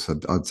built. So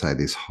I'd say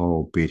this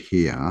whole bit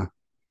here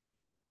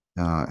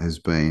has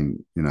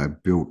been,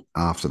 built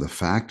after the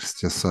fact,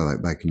 just so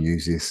that they can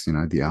use this.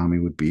 The army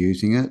would be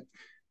using it.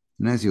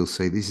 And as you'll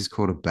see, this is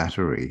called a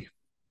battery.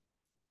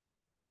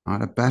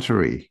 Right, a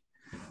battery.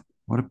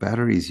 What are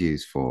batteries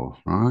used for?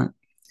 Right,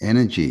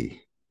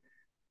 energy.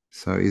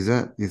 So is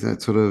that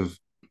sort of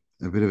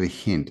a bit of a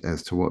hint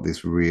as to what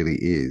this really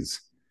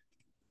is?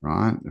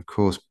 Right. Of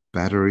course,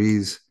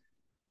 batteries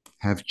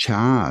have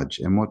charge,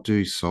 and what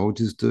do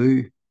soldiers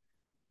do?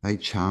 They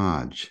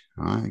charge.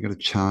 Right, you got to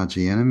charge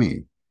the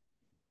enemy.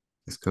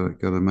 It's got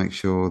to make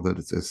sure that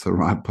it's the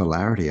right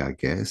polarity, I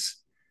guess.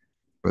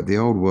 But the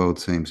old world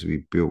seems to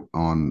be built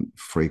on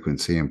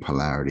frequency and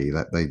polarity.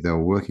 That they're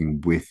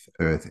working with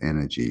Earth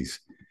energies,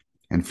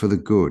 and for the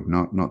good,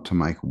 not to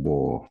make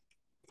war.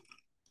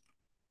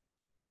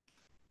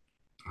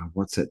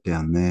 What's that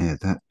down there?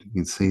 That you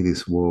can see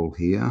this wall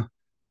here.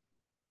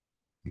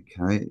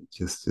 Okay,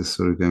 just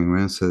sort of going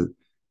around. So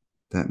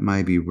that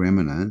may be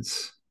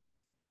remnants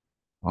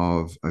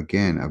of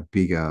again a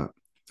bigger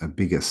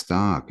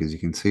star, because you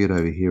can see it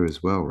over here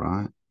as well,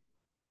 right?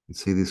 You can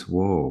see this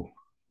wall.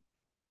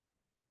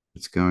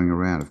 It's going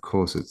around. Of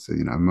course, it's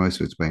most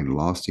of it's been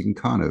lost. You can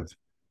kind of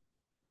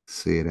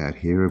see it out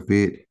here a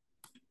bit.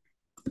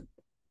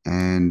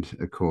 And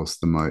of course,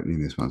 the moat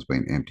in this one's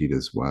been emptied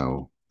as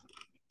well.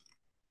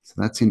 So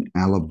that's in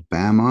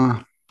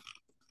Alabama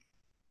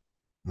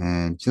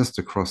and just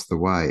across the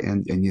way.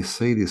 And you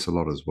see this a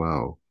lot as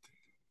well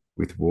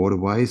with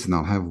waterways, and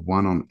they'll have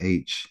one on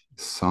each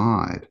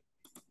side,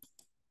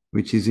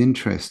 which is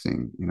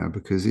interesting,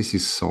 because this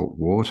is salt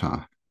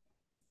water,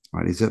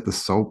 right? Is that the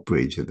salt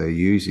bridge that they're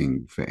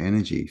using for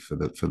energy for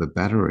the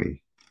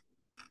battery?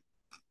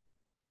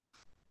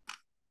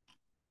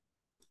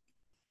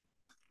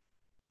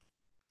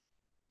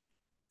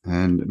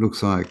 And it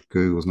looks like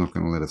Google's not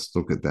going to let us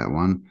look at that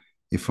one.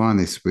 You find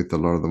this with a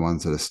lot of the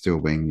ones that are still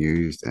being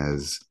used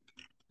as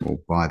or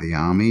by the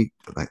army,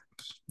 but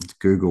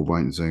Google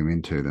won't zoom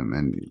into them.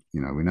 And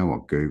we know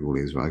what Google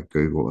is, right?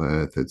 Google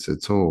Earth. It's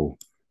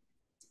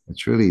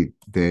really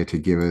there to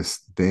give us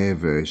their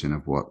version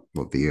of what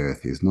the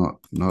Earth is,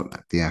 not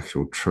the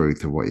actual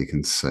truth of what you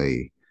can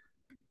see.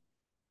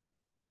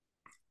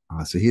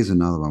 So here's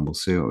another one. We'll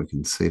see what we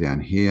can see down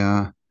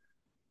here.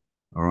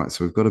 All right,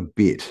 so we've got a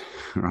bit,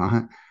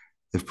 right?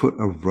 They've put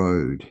a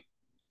road.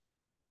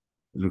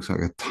 It looks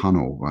like a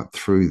tunnel right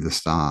through the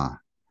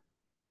star.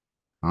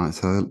 All right,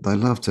 so they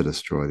love to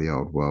destroy the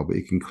old world, but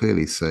you can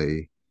clearly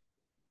see,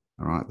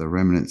 all right, the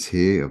remnants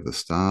here of the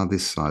star.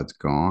 This side's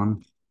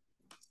gone,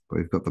 but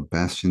we've got the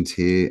bastions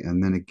here,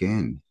 and then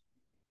again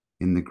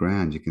in the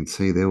ground, you can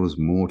see there was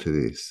more to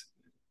this.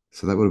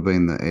 So that would have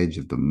been the edge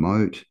of the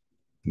moat,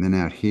 and then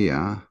out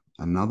here,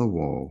 another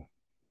wall,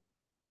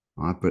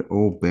 right, but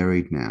all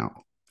buried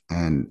now.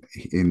 And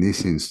in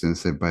this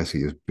instance, they've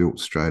basically just built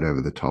straight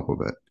over the top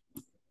of it,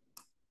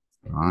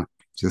 right?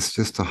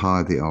 Just to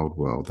hide the old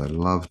world. They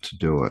love to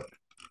do it.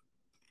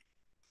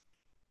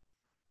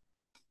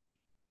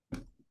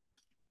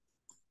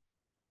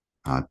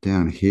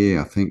 Down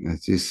here, I think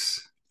that's this.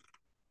 Is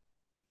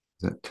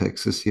that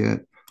Texas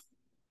yet?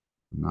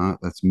 No,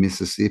 that's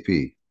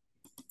Mississippi.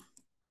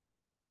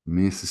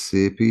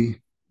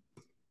 Mississippi.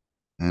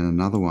 And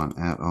another one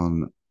out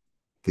on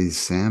these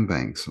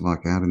sandbanks,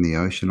 like out in the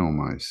ocean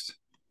almost.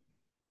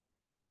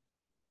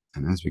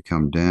 And as we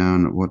come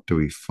down, what do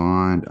we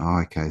find?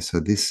 Oh, okay, so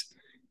this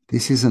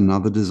is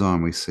another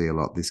design we see a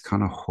lot, this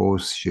kind of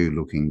horseshoe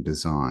looking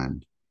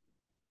design.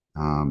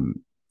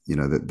 Um,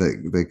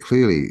 that they're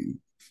clearly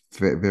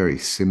very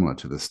similar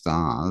to the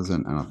stars,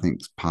 and I think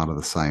it's part of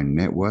the same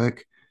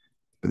network.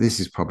 But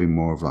this is probably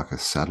more of like a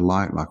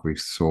satellite, like we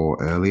saw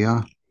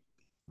earlier,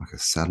 like a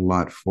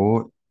satellite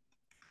fort.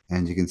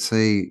 And you can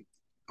see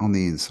on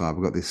the inside,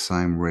 we've got this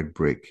same red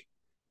brick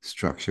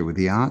structure with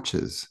the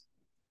arches,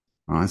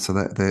 right? So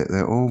that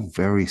they're all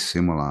very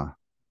similar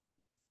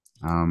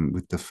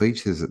with the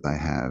features that they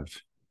have.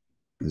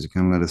 Is it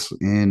going to let us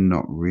in?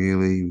 Not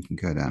really. We can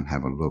go down and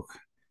have a look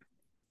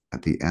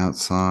at the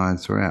outside.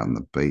 So we're out on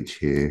the beach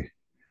here.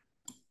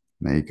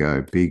 There you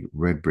go, big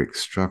red brick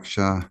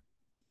structure.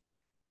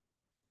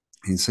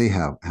 You can see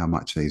how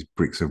much these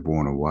bricks have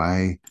worn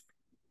away.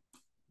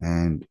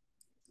 And,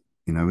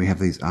 we have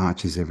these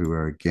arches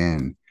everywhere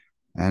again.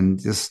 And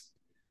just,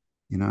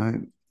 you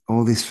know,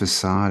 all this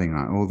facading,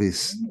 right? All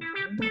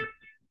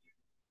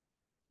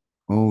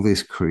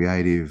this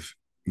creative,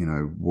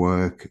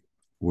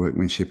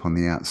 workmanship on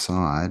the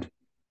outside.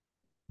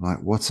 Like,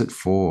 what's it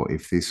for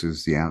if this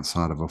was the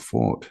outside of a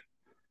fort?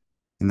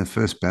 In the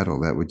first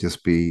battle, that would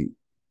just be,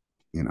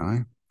 you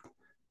know,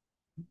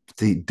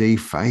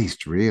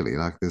 defaced, really.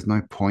 Like, there's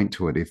no point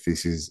to it if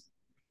this is,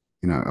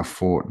 a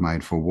fort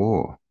made for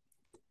war.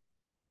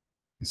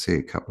 You see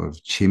a couple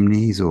of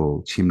chimneys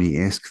or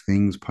chimney-esque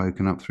things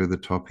poking up through the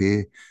top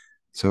here.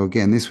 So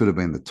again, this would have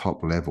been the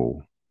top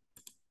level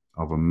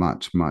of a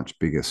much, much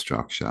bigger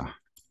structure.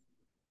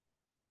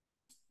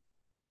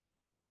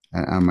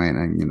 And I mean,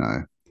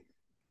 and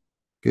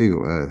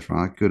Google Earth,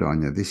 right? Good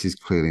on you. This is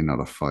clearly not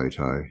a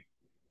photo.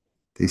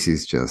 This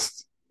is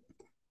just,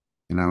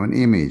 an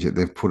image that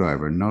they've put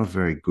over, and not a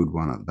very good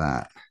one at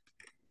that.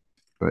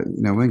 But,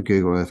 when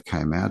Google Earth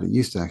came out, it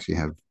used to actually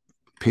have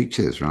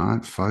pictures,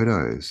 right?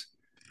 Photos.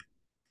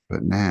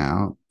 But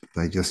now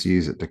they just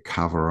use it to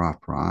cover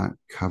up, right?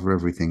 Cover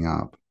everything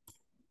up.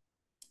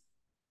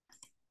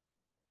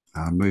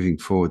 Moving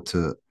forward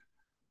to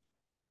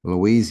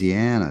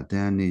Louisiana,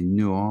 down near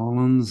New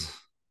Orleans.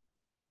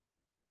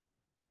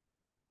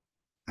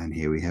 And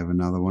here we have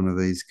another one of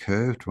these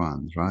curved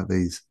ones, right?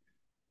 These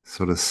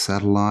sort of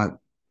satellite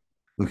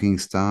looking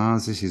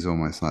stars. This is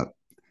almost like,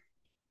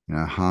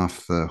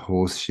 half the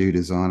horseshoe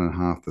design and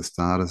half the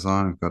star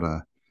design. I've got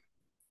a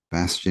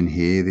bastion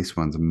here. This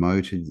one's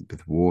moated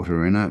with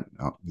water in it.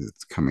 Oh,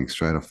 it's coming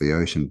straight off the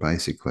ocean,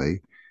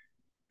 basically.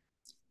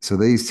 So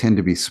these tend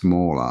to be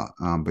smaller,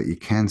 but you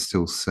can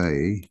still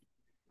see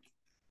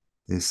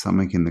there's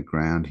something in the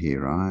ground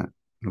here, right?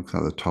 Looks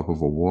like the top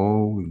of a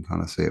wall. You can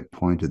kind of see it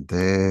pointed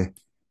there.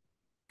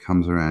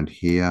 Comes around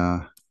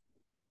here,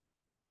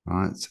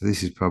 right? So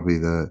this is probably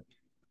the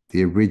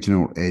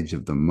original edge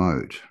of the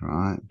moat,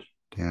 right?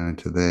 Down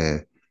into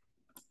there.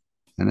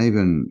 And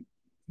even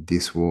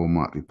this wall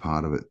might be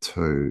part of it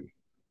too,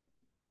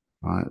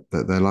 right?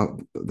 They like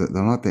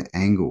the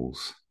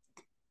angles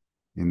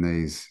in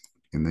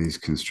these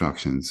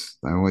constructions.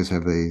 They always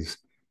have these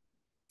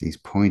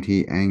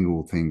pointy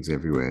angle things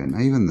everywhere,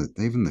 and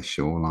even the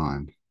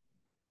shoreline.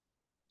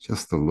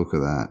 Just the look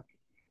of that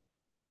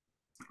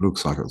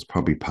looks like it was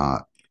probably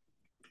part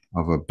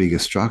of a bigger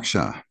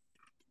structure.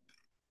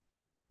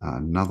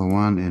 Another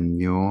one in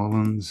New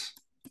Orleans.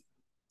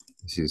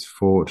 This is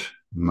Fort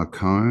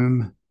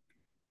Macomb.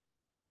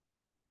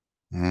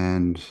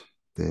 And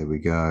there we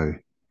go.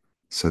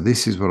 So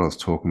this is what I was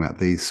talking about,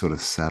 these sort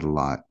of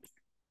satellite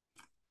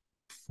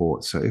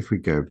forts. So if we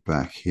go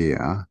back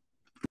here,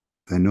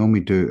 they normally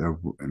do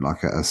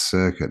a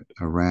circuit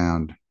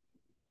around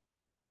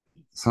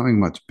something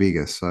much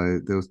bigger. So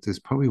there's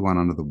probably one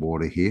under the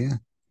water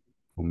here,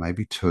 or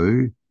maybe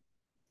two,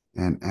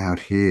 and out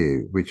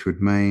here, which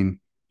would mean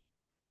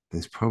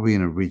there's probably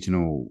an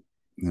original,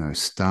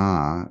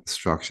 star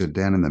structure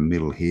down in the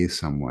middle here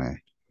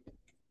somewhere.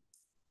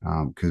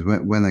 Because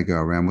when they go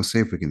around, we'll see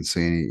if we can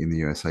see any in the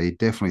USA. You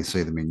definitely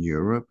see them in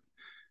Europe,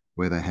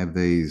 where they have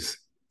these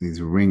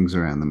rings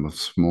around them of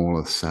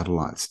smaller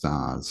satellite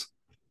stars.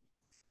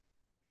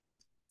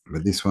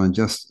 But this one,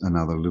 just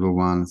another little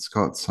one. It's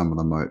got some of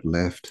the moat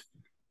left.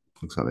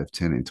 Looks like they've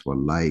turned it into a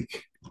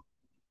lake.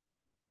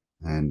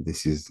 And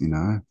this is,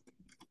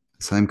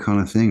 same kind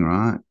of thing,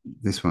 right?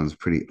 This one's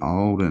pretty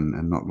old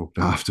and not looked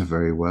after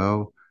very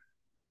well.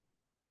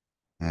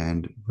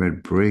 And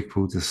red brick,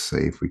 we'll just see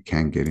if we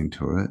can get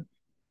into it.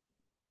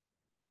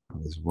 Oh,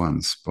 there's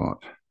one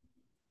spot.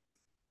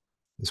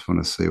 Just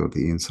want to see what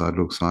the inside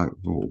looks like.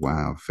 Oh,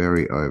 wow,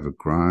 very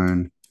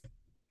overgrown.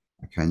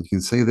 Okay, and you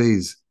can see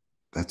these,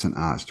 that's an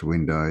arched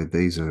window.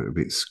 These are a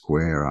bit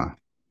squarer.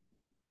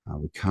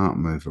 We can't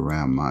move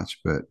around much,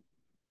 but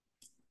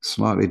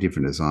slightly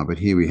different design. But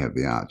here we have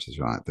the arches,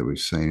 right, that we've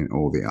seen in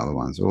all the other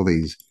ones. All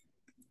these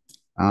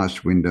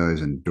arched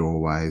windows and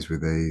doorways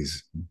with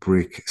these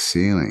brick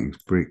ceilings,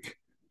 brick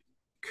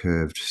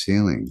curved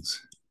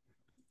ceilings.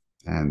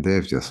 And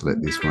they've just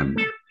let this one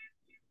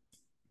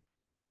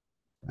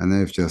And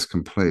they've just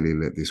completely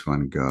let this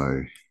one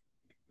go.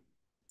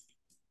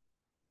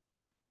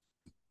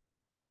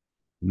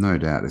 No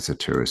doubt it's a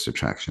tourist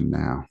attraction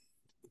now.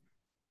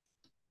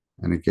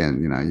 And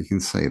again, you can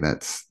see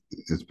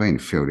it's been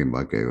filled in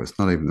by Google. It's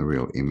not even the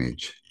real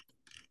image.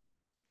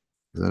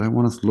 They don't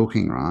want us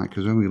looking, right?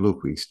 Because when we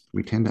look,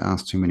 we tend to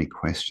ask too many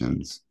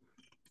questions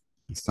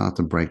and start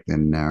to break their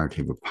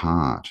narrative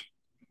apart.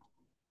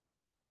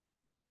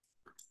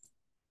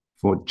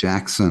 Fort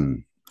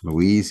Jackson,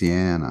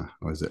 Louisiana,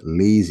 or is it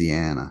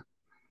Louisiana?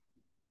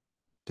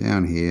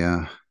 Down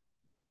here.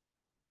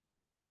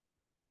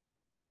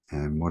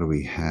 And what do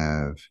we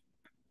have?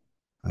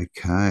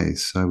 Okay,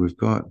 so we've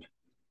got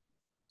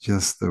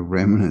just the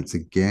remnants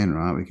again,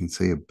 right? We can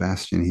see a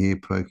bastion here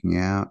poking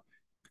out.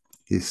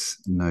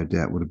 This no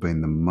doubt would have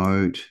been the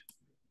moat.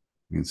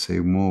 You can see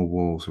more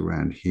walls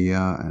around here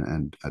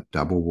and a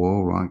double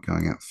wall, right,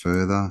 going out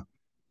further.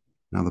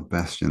 Another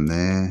bastion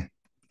there.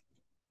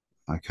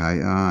 Okay,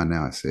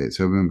 now I see it.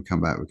 So when we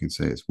come back, we can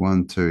see it's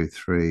 1, 2,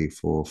 3,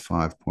 4,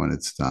 5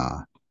 pointed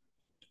star.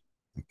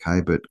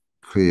 Okay, but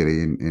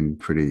clearly in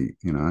pretty,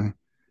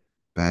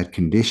 bad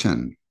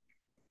condition.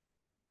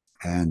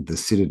 And the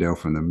citadel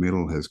from the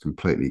middle has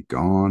completely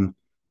gone,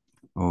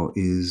 or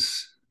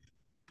is,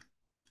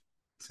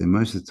 so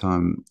most of the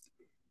time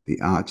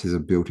the arches are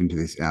built into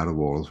this outer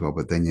wall as well,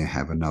 but then you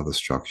have another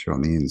structure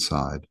on the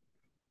inside.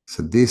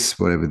 So this,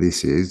 whatever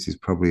this is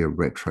probably a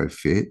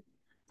retrofit.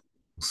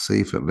 We'll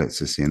see if it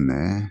lets us in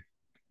there.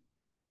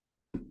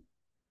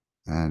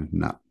 And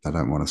no, they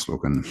don't want us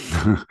looking.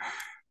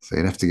 So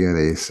you'd have to go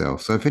there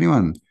yourself. So if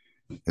anyone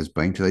has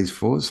been to these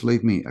forts,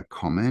 leave me a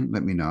comment.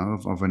 Let me know.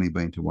 I've only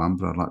been to one,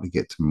 but I'd like to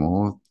get to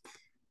more.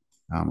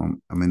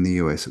 I'm in the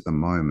US at the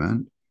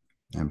moment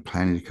and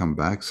planning to come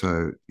back.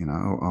 So,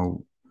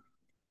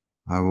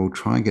 I will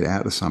try and get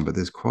out to some, but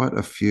there's quite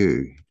a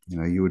few.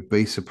 You would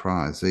be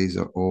surprised. These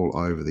are all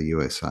over the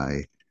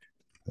USA,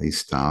 these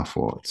star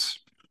forts.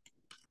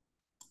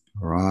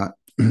 All right.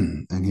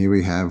 And here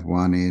we have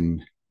one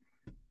in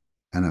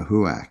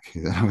Anahuac.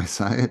 Is that how I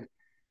say it?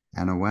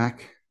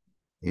 Anahuac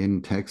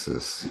in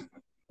Texas.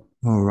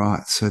 All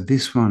right. So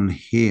this one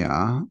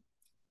here,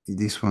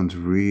 this one's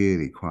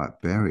really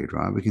quite buried,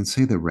 right? We can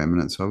see the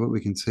remnants of it.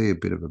 We can see a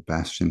bit of a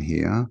bastion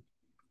here,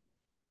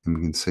 and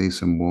we can see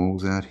some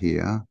walls out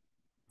here.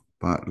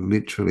 But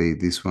literally,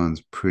 this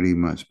one's pretty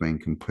much been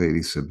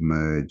completely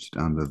submerged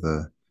under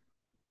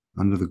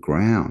the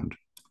ground.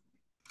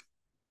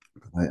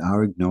 They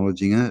are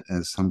acknowledging it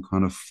as some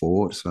kind of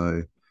fort,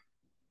 so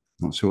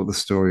not sure what the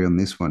story on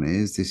this one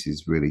is. This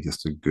is really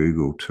just a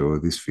Google tour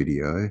of this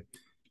video.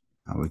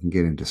 We can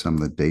get into some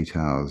of the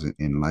details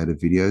in later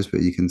videos,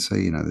 but you can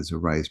see, there's a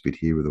raised bit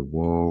here with a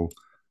wall,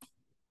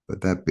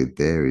 but that bit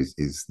there is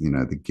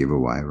the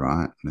giveaway,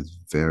 right? And it's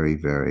very,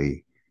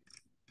 very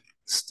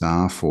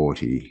star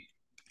 40.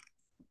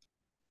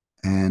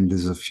 And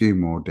there's a few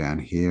more down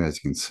here, as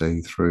you can see,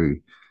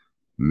 through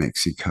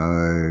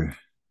Mexico,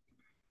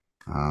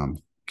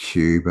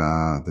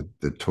 Cuba,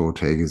 the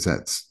Tortugas,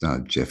 that's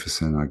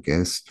Jefferson, I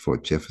guess,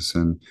 Fort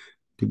Jefferson.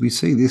 Did we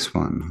see this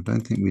one? I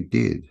don't think we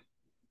did.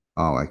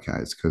 Oh, okay,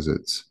 it's because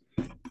let's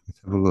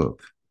have a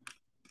look.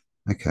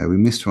 Okay, we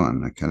missed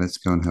one. Okay, let's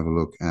go and have a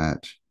look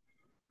at,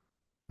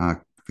 uh,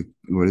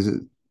 what is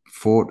it?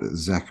 Fort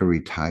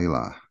Zachary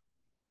Taylor.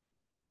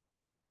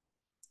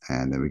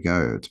 And there we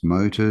go, it's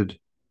moated.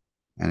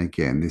 And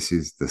again, this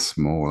is the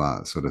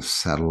smaller sort of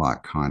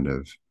satellite kind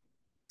of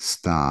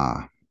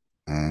star.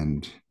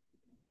 And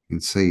you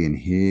can see in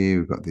here,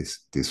 we've got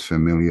this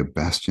familiar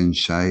bastion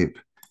shape.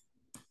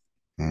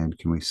 And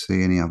can we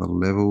see any other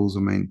levels?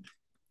 I mean,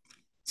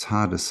 it's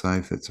hard to say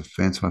if it's a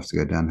fence. We'll have to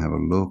go down and have a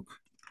look.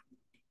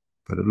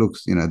 But it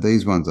looks,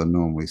 these ones are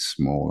normally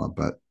smaller.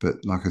 But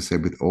like I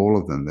said, with all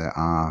of them,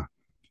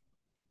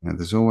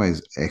 there's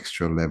always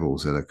extra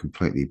levels that are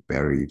completely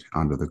buried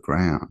under the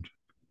ground.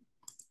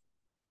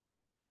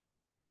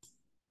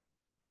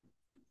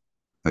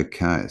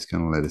 Okay, it's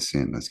going to let us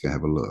in. Let's go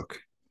have a look.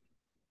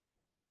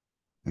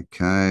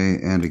 Okay,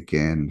 and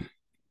again,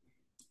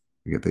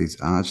 we get these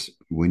arched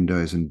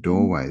windows and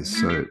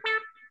doorways.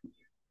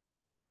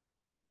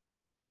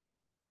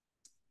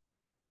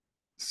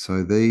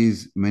 So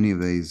many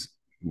of these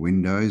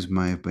windows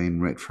may have been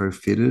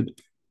retrofitted.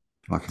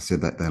 Like I said,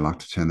 that they like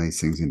to turn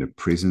these things into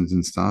prisons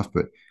and stuff.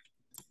 But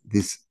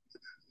this,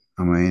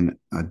 I mean,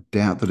 I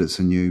doubt that it's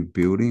a new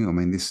building. I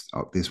mean, this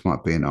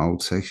might be an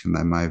old section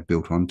they may have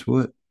built onto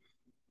it.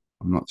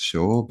 I'm not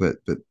sure, but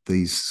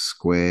these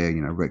square,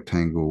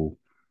 rectangle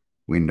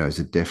windows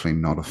are definitely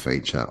not a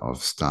feature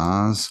of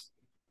stars.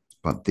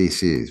 But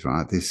this is,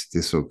 right.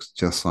 This looks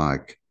just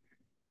like,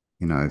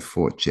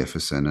 Fort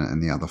Jefferson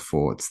and the other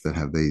forts that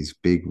have these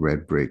big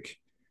red brick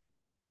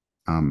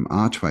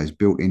archways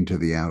built into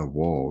the outer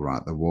wall,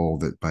 right? The wall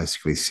that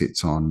basically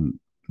sits on,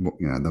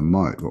 the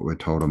moat, what we're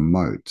told are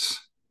moats.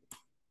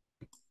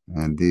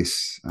 And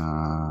this,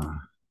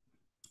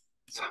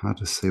 it's hard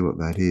to see what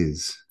that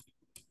is.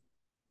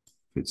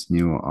 If it's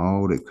new or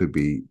old, it could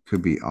be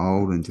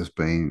old and just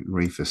being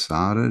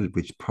refacaded,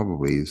 which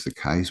probably is the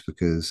case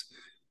because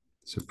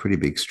It's a pretty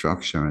big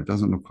structure, and it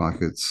doesn't look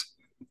like it's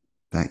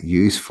that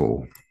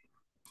useful.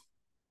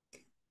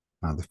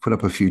 They've put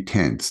up a few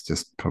tents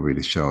just probably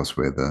to show us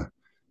where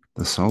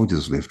the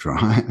soldiers lived,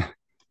 right?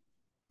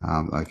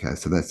 Okay,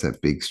 so that's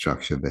that big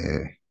structure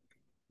there.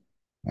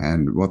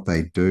 And what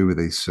they do with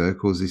these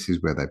circles, this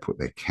is where they put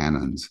their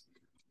cannons.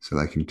 So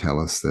they can tell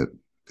us that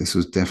this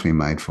was definitely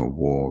made for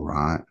war,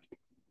 right?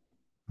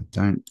 I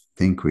don't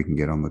think we can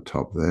get on the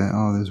top there.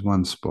 Oh, there's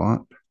one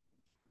spot.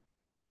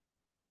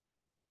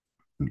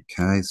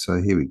 Okay,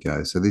 so here we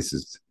go. So this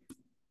is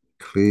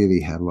clearly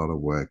had a lot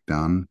of work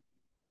done.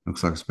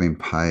 Looks like it's been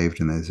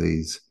paved, and there's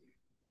these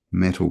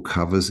metal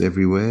covers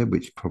everywhere,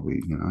 which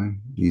probably,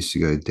 used to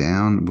go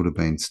down. Would have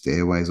been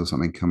stairways or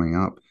something coming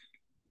up.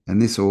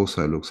 And this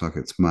also looks like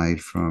it's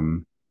made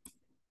from,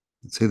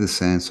 it's either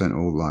sandstone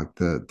or like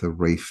the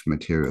reef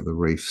material, the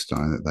reef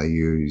stone that they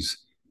use,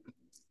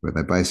 where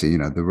they basically,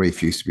 the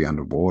reef used to be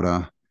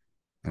underwater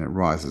and it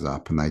rises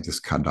up and they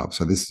just cut it up.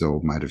 So this is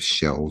all made of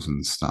shells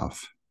and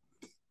stuff.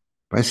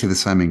 Basically the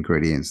same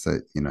ingredients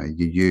that,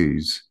 you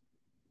use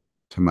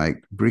to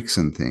make bricks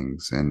and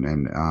things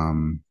and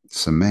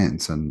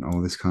cements and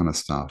all this kind of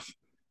stuff.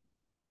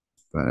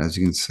 But as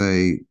you can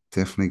see,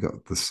 definitely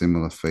got the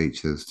similar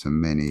features to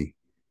many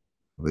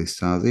of these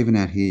stars. Even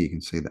out here, you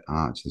can see the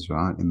arches,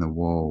 right, in the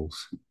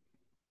walls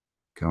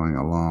going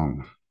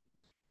along.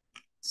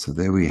 So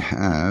there we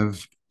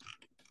have,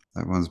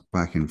 that one's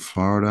back in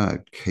Florida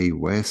at Key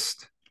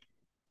West.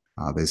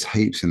 There's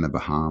heaps in the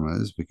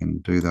Bahamas. We can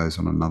do those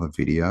on another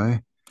video.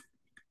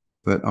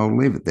 But I'll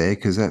leave it there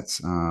because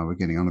that's, we're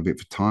getting on a bit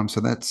for time.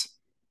 So that's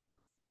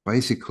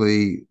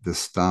basically the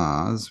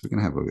stars. We're going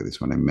to have a look at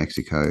this one in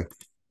Mexico.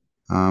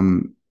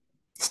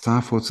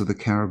 Star forts of the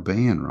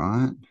Caribbean,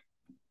 right?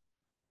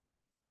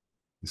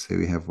 You see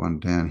we have one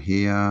down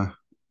here.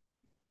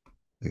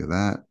 Look at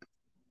that.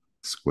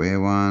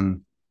 Square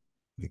one.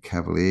 The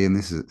Cavalier. And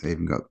this has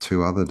even got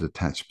two other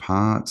detached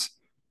parts.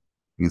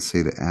 You can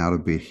see the outer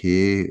bit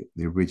here,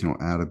 the original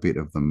outer bit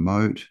of the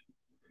moat.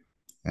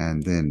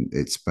 And then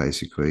it's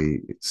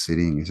basically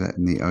sitting, is that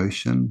in the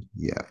ocean?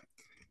 Yeah,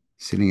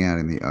 sitting out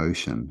in the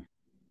ocean.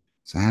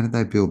 So how did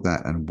they build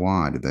that, and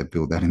why did they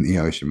build that in the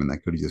ocean when they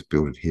could have just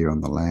built it here on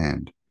the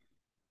land?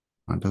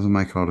 It doesn't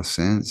make a lot of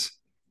sense.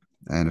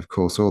 And of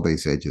course, all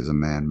these edges are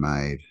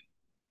man-made.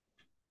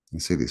 You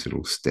see this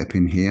little step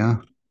in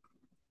here?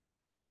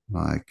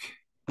 Like,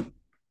 it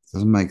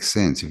doesn't make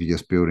sense if you're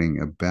just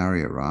building a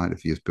barrier, right?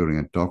 If you're just building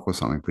a dock or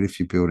something. But if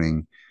you're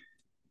building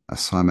a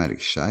cymatic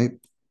shape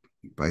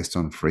based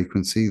on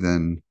frequency,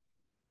 then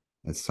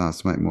it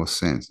starts to make more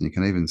sense. And you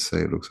can even see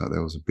it looks like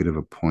there was a bit of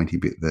a pointy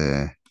bit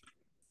there.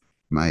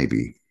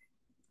 Maybe.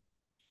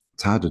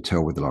 It's hard to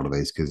tell with a lot of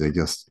these because they're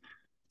just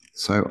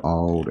so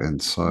old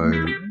and so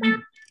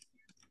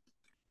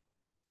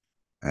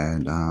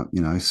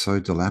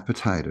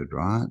dilapidated,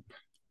 right?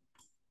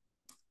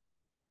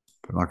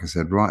 But like I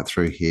said, right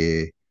through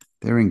here,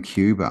 they're in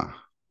Cuba,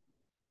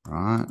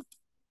 right?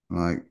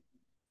 Like,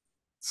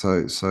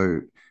 so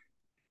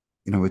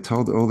we're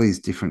told that all these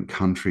different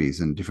countries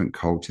and different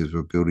cultures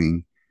were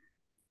building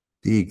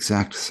the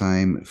exact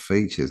same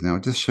features. Now,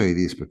 I'll just show you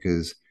this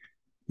because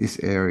this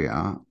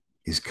area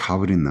is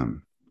covered in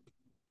them.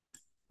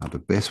 The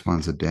best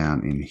ones are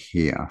down in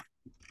here.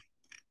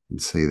 You can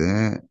see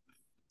there,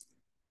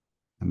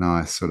 a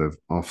nice sort of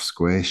off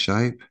square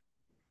shape.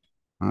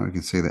 We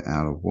can see the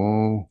outer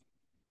wall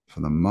for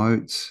the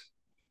moats,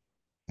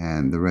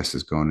 and the rest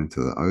has gone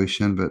into the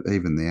ocean, but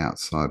even the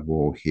outside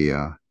wall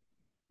here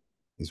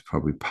is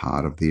probably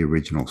part of the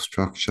original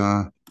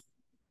structure.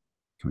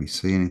 Can we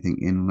see anything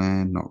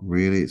inland? Not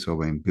really. It's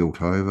all been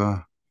built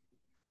over.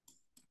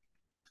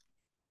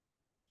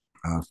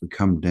 If we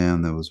come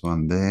down, there was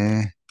one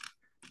there.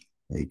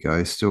 There you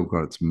go. Still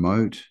got its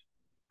moat.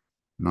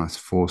 Nice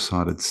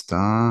four-sided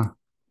star.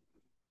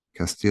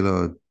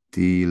 Castillo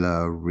de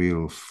la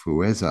Real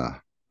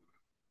Fueza.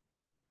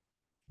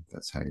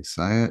 That's how you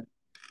say it.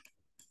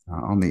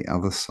 On the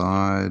other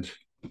side,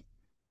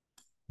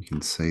 you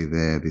can see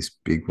there this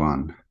big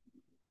one.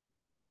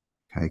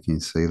 Okay, can you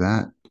see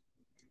that?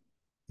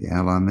 The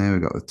outline there,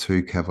 we've got the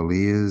two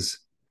Cavaliers.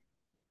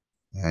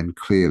 And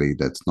clearly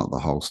that's not the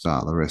whole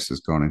star. The rest has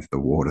gone into the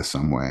water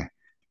somewhere.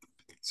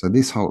 So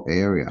this whole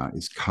area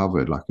is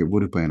covered like it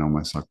would have been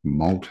almost like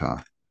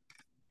Malta,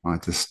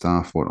 right? Just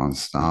star fort on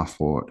star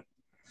fort.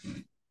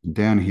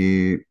 Down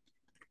here,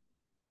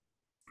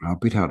 a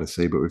bit hard to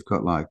see, but we've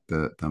got like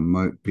the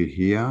moat bit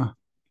here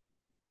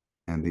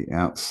and the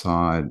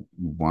outside,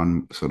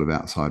 one sort of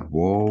outside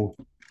wall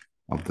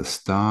of the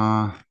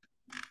star.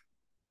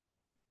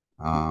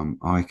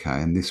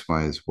 Okay, and this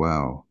way as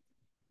well.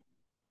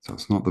 So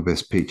it's not the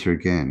best picture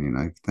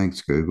again,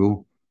 thanks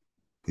Google.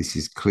 This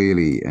is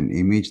clearly an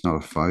image, not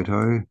a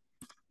photo,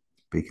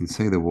 but you can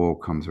see the wall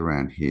comes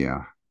around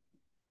here.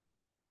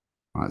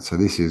 Right, so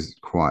this is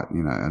quite,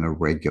 an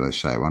irregular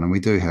shape one. And we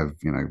do have,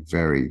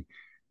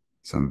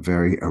 some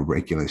very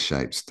irregular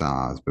shaped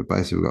stars, but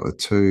basically we've got the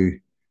two,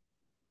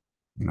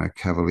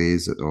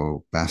 cavaliers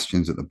or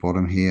bastions at the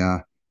bottom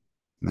here.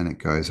 And then it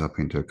goes up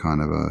into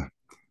kind of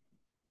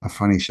a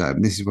funny shape.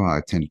 And this is why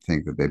I tend to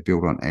think that they're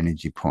built on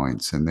energy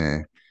points, and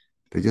they're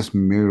just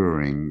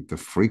mirroring the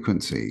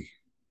frequency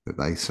that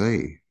they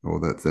see, or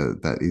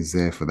that is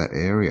there for that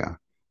area,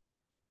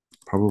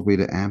 probably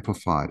to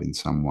amplify it in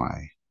some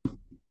way.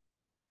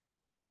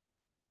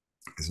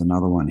 There's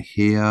another one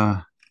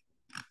here.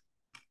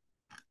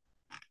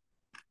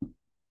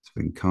 So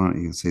we can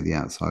you can see the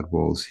outside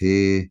walls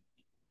here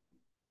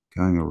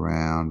going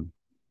around.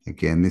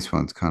 Again, this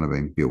one's kind of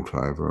been built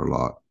over a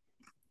lot.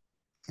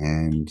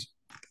 And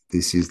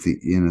this is the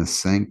inner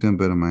sanctum,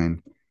 but I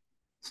mean,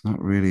 it's not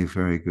really a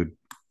very good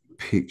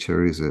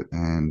picture, is it?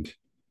 And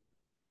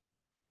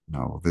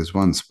no, there's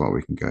one spot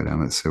we can go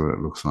down. Let's see what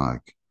it looks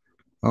like.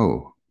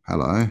 Oh,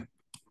 hello.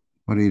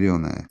 What are you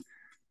doing there?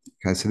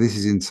 Okay, so this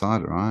is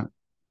inside, right?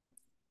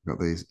 Got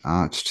these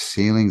arched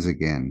ceilings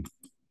again,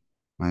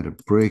 made of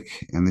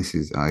brick. And this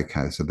is,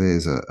 okay, so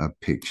there's a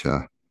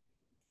picture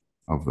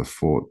of the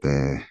fort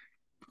there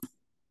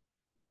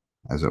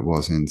as it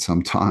was in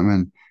some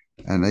time.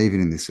 And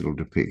even in this little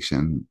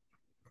depiction,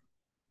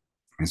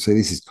 and so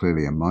this is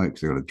clearly a moat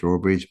because they've got a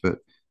drawbridge, but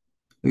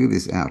look at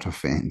this outer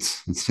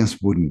fence. It's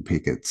just wooden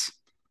pickets,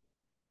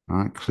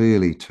 right?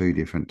 Clearly two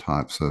different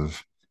types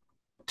of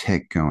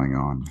tech going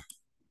on.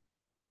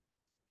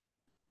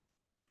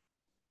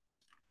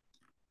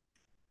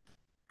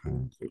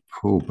 And we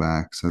pull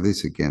back. So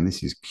this again,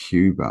 this is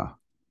Cuba,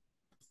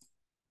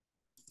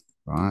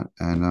 right?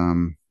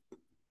 And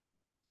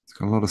it's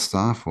got a lot of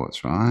star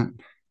forts, right?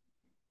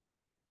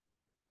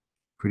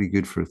 Pretty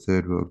good for a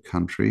third world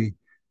country.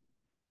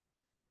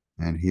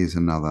 And here's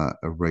another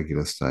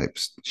irregular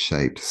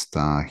shaped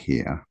star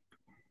here,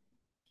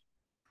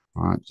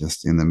 right?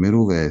 Just in the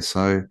middle there.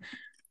 So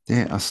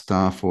there are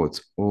star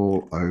forts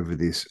all over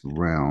this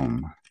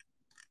realm.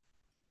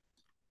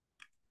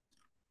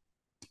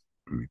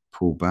 Let me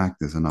pull back.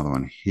 There's another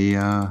one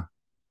here.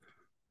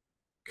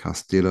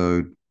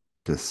 Castillo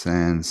de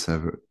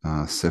Severino.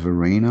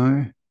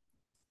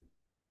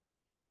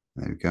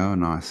 There we go. A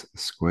nice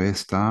square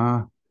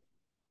star.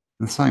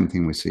 And the same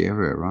thing we see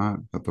everywhere, right?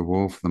 We've got the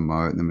wall for the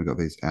moat, and then we've got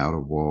these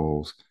outer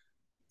walls.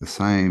 The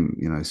same,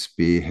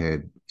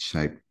 spearhead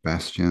shaped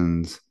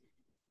bastions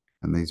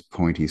and these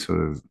pointy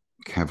sort of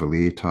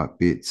cavalier type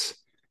bits.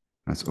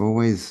 And it's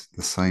always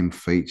the same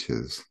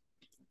features.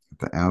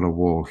 The outer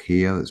wall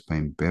here that's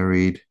been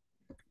buried,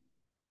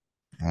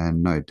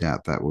 and no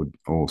doubt that would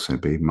also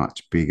be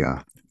much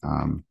bigger.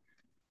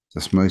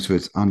 Just most of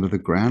it's under the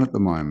ground at the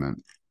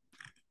moment.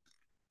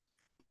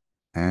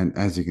 And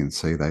as you can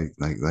see, they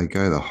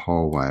go the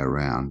whole way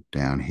around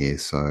down here.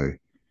 So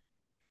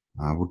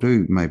we'll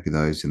do maybe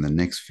those in the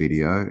next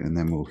video, and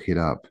then we'll hit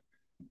up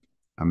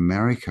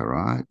America,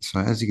 right? So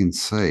as you can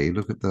see,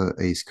 look at the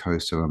east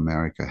coast of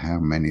America, how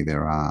many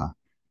there are.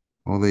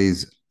 All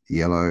these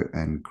yellow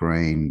and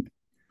green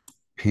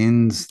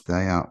pins,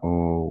 they are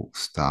all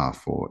star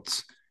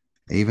forts.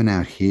 Even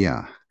out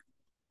here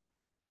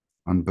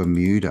on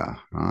Bermuda,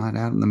 right?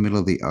 Out in the middle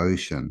of the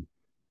ocean,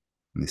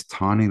 on this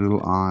tiny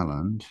little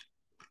island,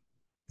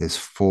 there's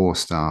 4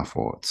 star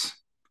forts.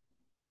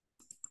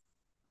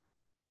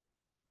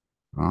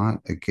 Right?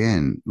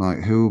 Again,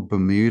 like who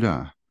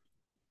Bermuda,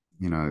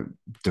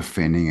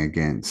 defending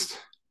against?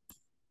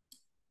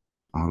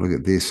 Oh, look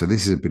at this. So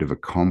this is a bit of a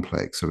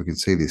complex. So we can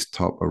see this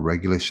top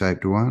irregular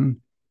shaped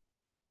one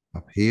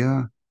up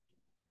here.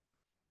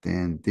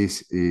 Then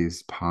this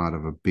is part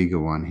of a bigger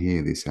one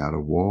here. This outer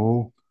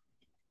wall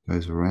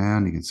goes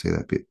around. You can see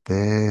that bit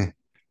there.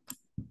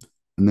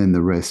 And then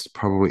the rest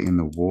probably in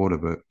the water,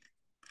 but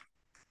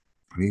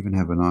we even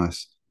have a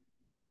nice,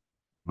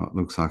 what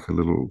looks like a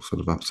little sort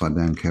of upside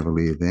down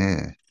cavalier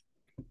there.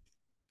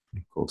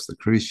 Of course, the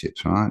cruise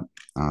ships, right?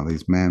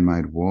 These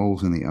man-made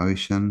walls in the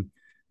ocean.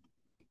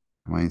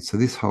 I mean, so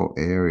this whole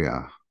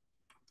area,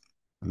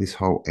 this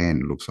whole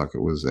end looks like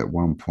it was at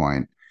one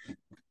point a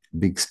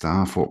big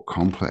Starfort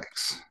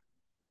complex.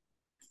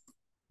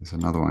 There's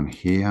another one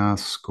here,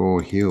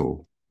 Score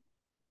Hill.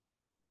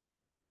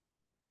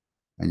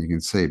 And you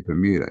can see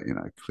Bermuda,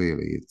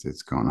 clearly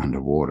it's gone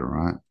underwater,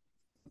 right?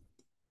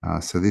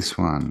 So this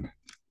one,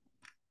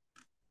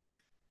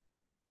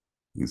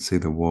 you can see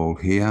the wall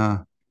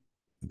here,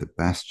 the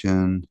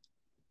bastion,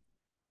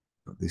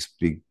 got this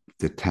big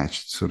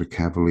detached sort of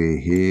cavalier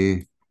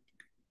here,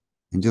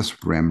 and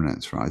just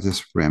remnants, right?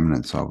 Just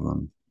remnants of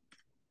them.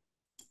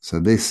 So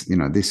this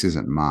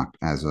isn't marked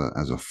as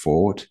a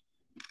fort,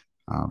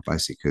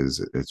 basically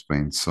because it's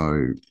been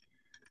so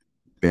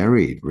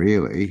buried,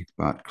 really.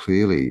 But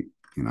clearly,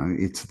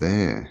 it's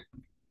there.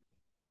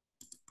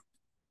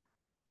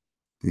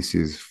 This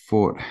is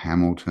Fort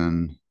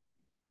Hamilton.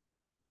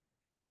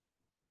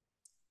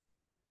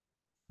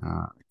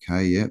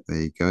 Okay, yep,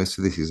 there you go.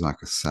 So this is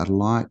like a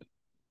satellite.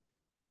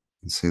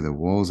 You can see the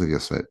walls. They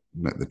just let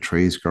the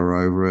trees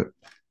grow over it.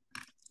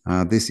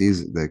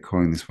 They're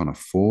calling this one a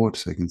fort.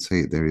 So you can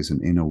see there is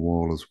an inner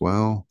wall as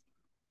well.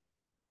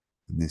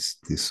 And this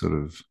sort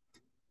of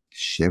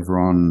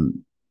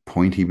chevron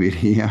pointy bit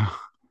here.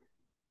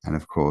 And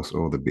of course,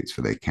 all the bits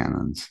for their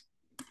cannons.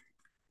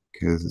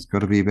 Because it's got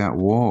to be about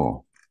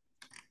war.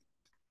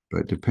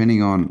 But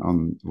depending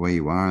on where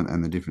you are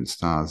and the different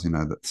stars,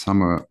 that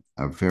some are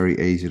very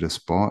easy to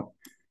spot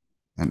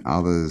and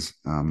others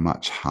are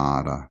much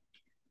harder.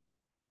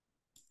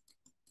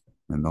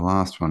 And the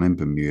last one in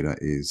Bermuda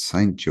is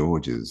St.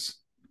 George's.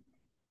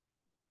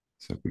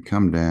 So if we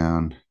come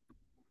down,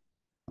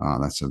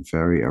 that's a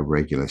very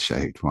irregular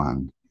shaped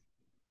one.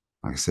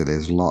 Like I said,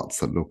 there's lots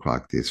that look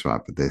like this,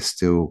 right? But they're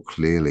still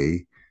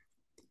clearly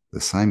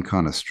the same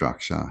kind of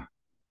structure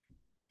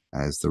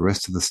as the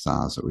rest of the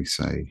stars that we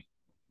see.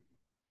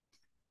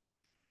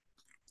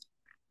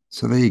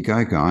 So there you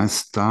go, guys.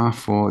 Star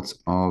forts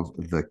of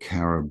the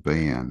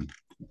Caribbean.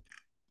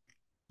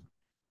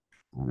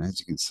 And as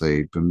you can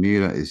see,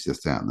 Bermuda is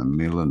just out in the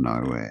middle of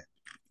nowhere.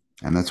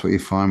 And that's what you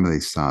find with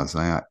these stars.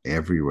 They are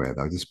everywhere.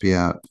 They'll just be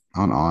out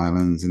on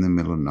islands in the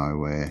middle of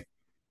nowhere.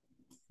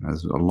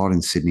 There's a lot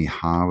in Sydney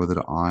Harbour that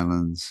are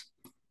islands.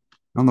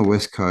 On the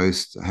West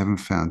Coast, I haven't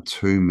found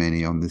too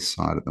many on this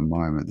side at the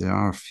moment. There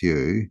are a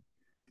few,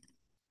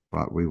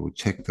 but we will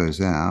check those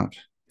out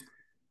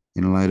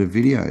in later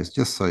videos,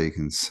 just so you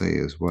can see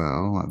as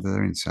well. Like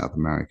they're in South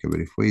America, but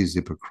if we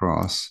zip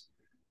across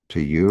to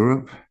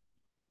Europe,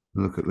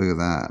 look at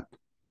that.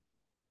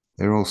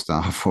 They're all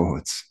star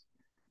forts.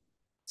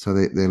 So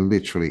they're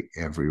literally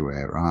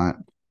everywhere, right?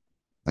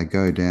 They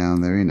go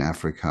down, they're in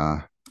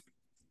Africa.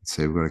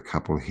 So we've got a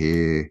couple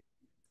here.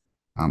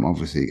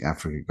 Obviously,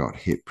 Africa got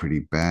hit pretty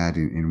bad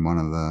in one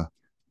of the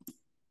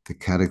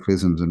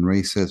cataclysms and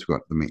resets. We've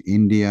got them in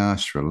India,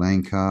 Sri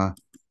Lanka,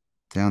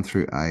 down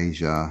through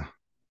Asia.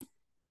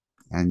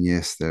 And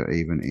yes, they're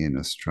even in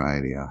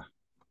Australia.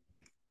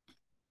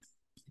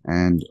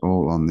 And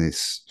all on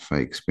this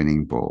fake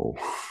spinning ball.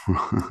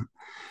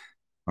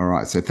 All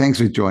right, so thanks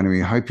for joining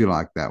me. I hope you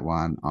liked that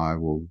one. I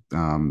will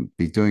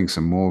be doing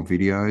some more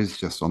videos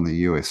just on the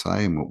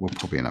USA, and we'll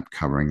probably end up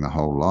covering the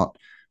whole lot,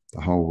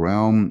 the whole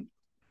realm,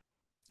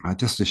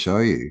 just to show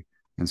you,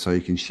 and so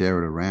you can share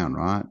it around,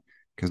 right?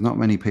 Because not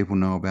many people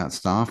know about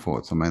star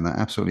forts. I mean, they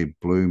absolutely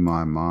blew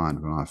my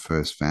mind when I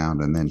first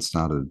found them and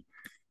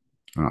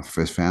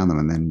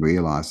then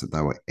realized that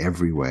they were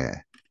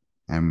everywhere,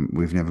 and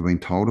we've never been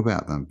told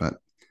about them, but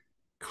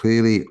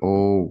clearly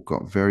all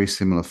got very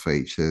similar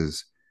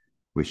features,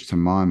 which to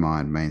my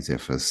mind means they're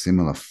for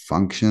similar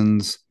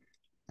functions,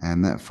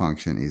 and that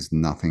function is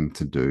nothing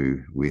to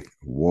do with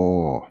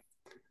war.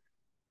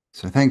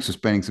 So thanks for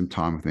spending some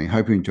time with me.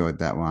 Hope you enjoyed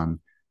that one.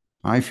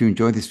 If you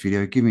enjoyed this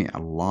video, give me a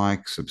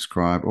like,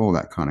 subscribe, all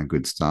that kind of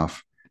good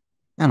stuff,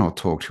 and I'll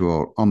talk to you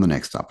all on the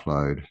next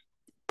upload.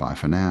 Bye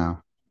for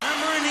now.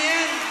 Remember, in the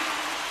end,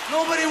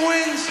 nobody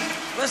wins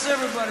unless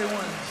everybody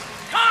wins.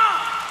 Come on!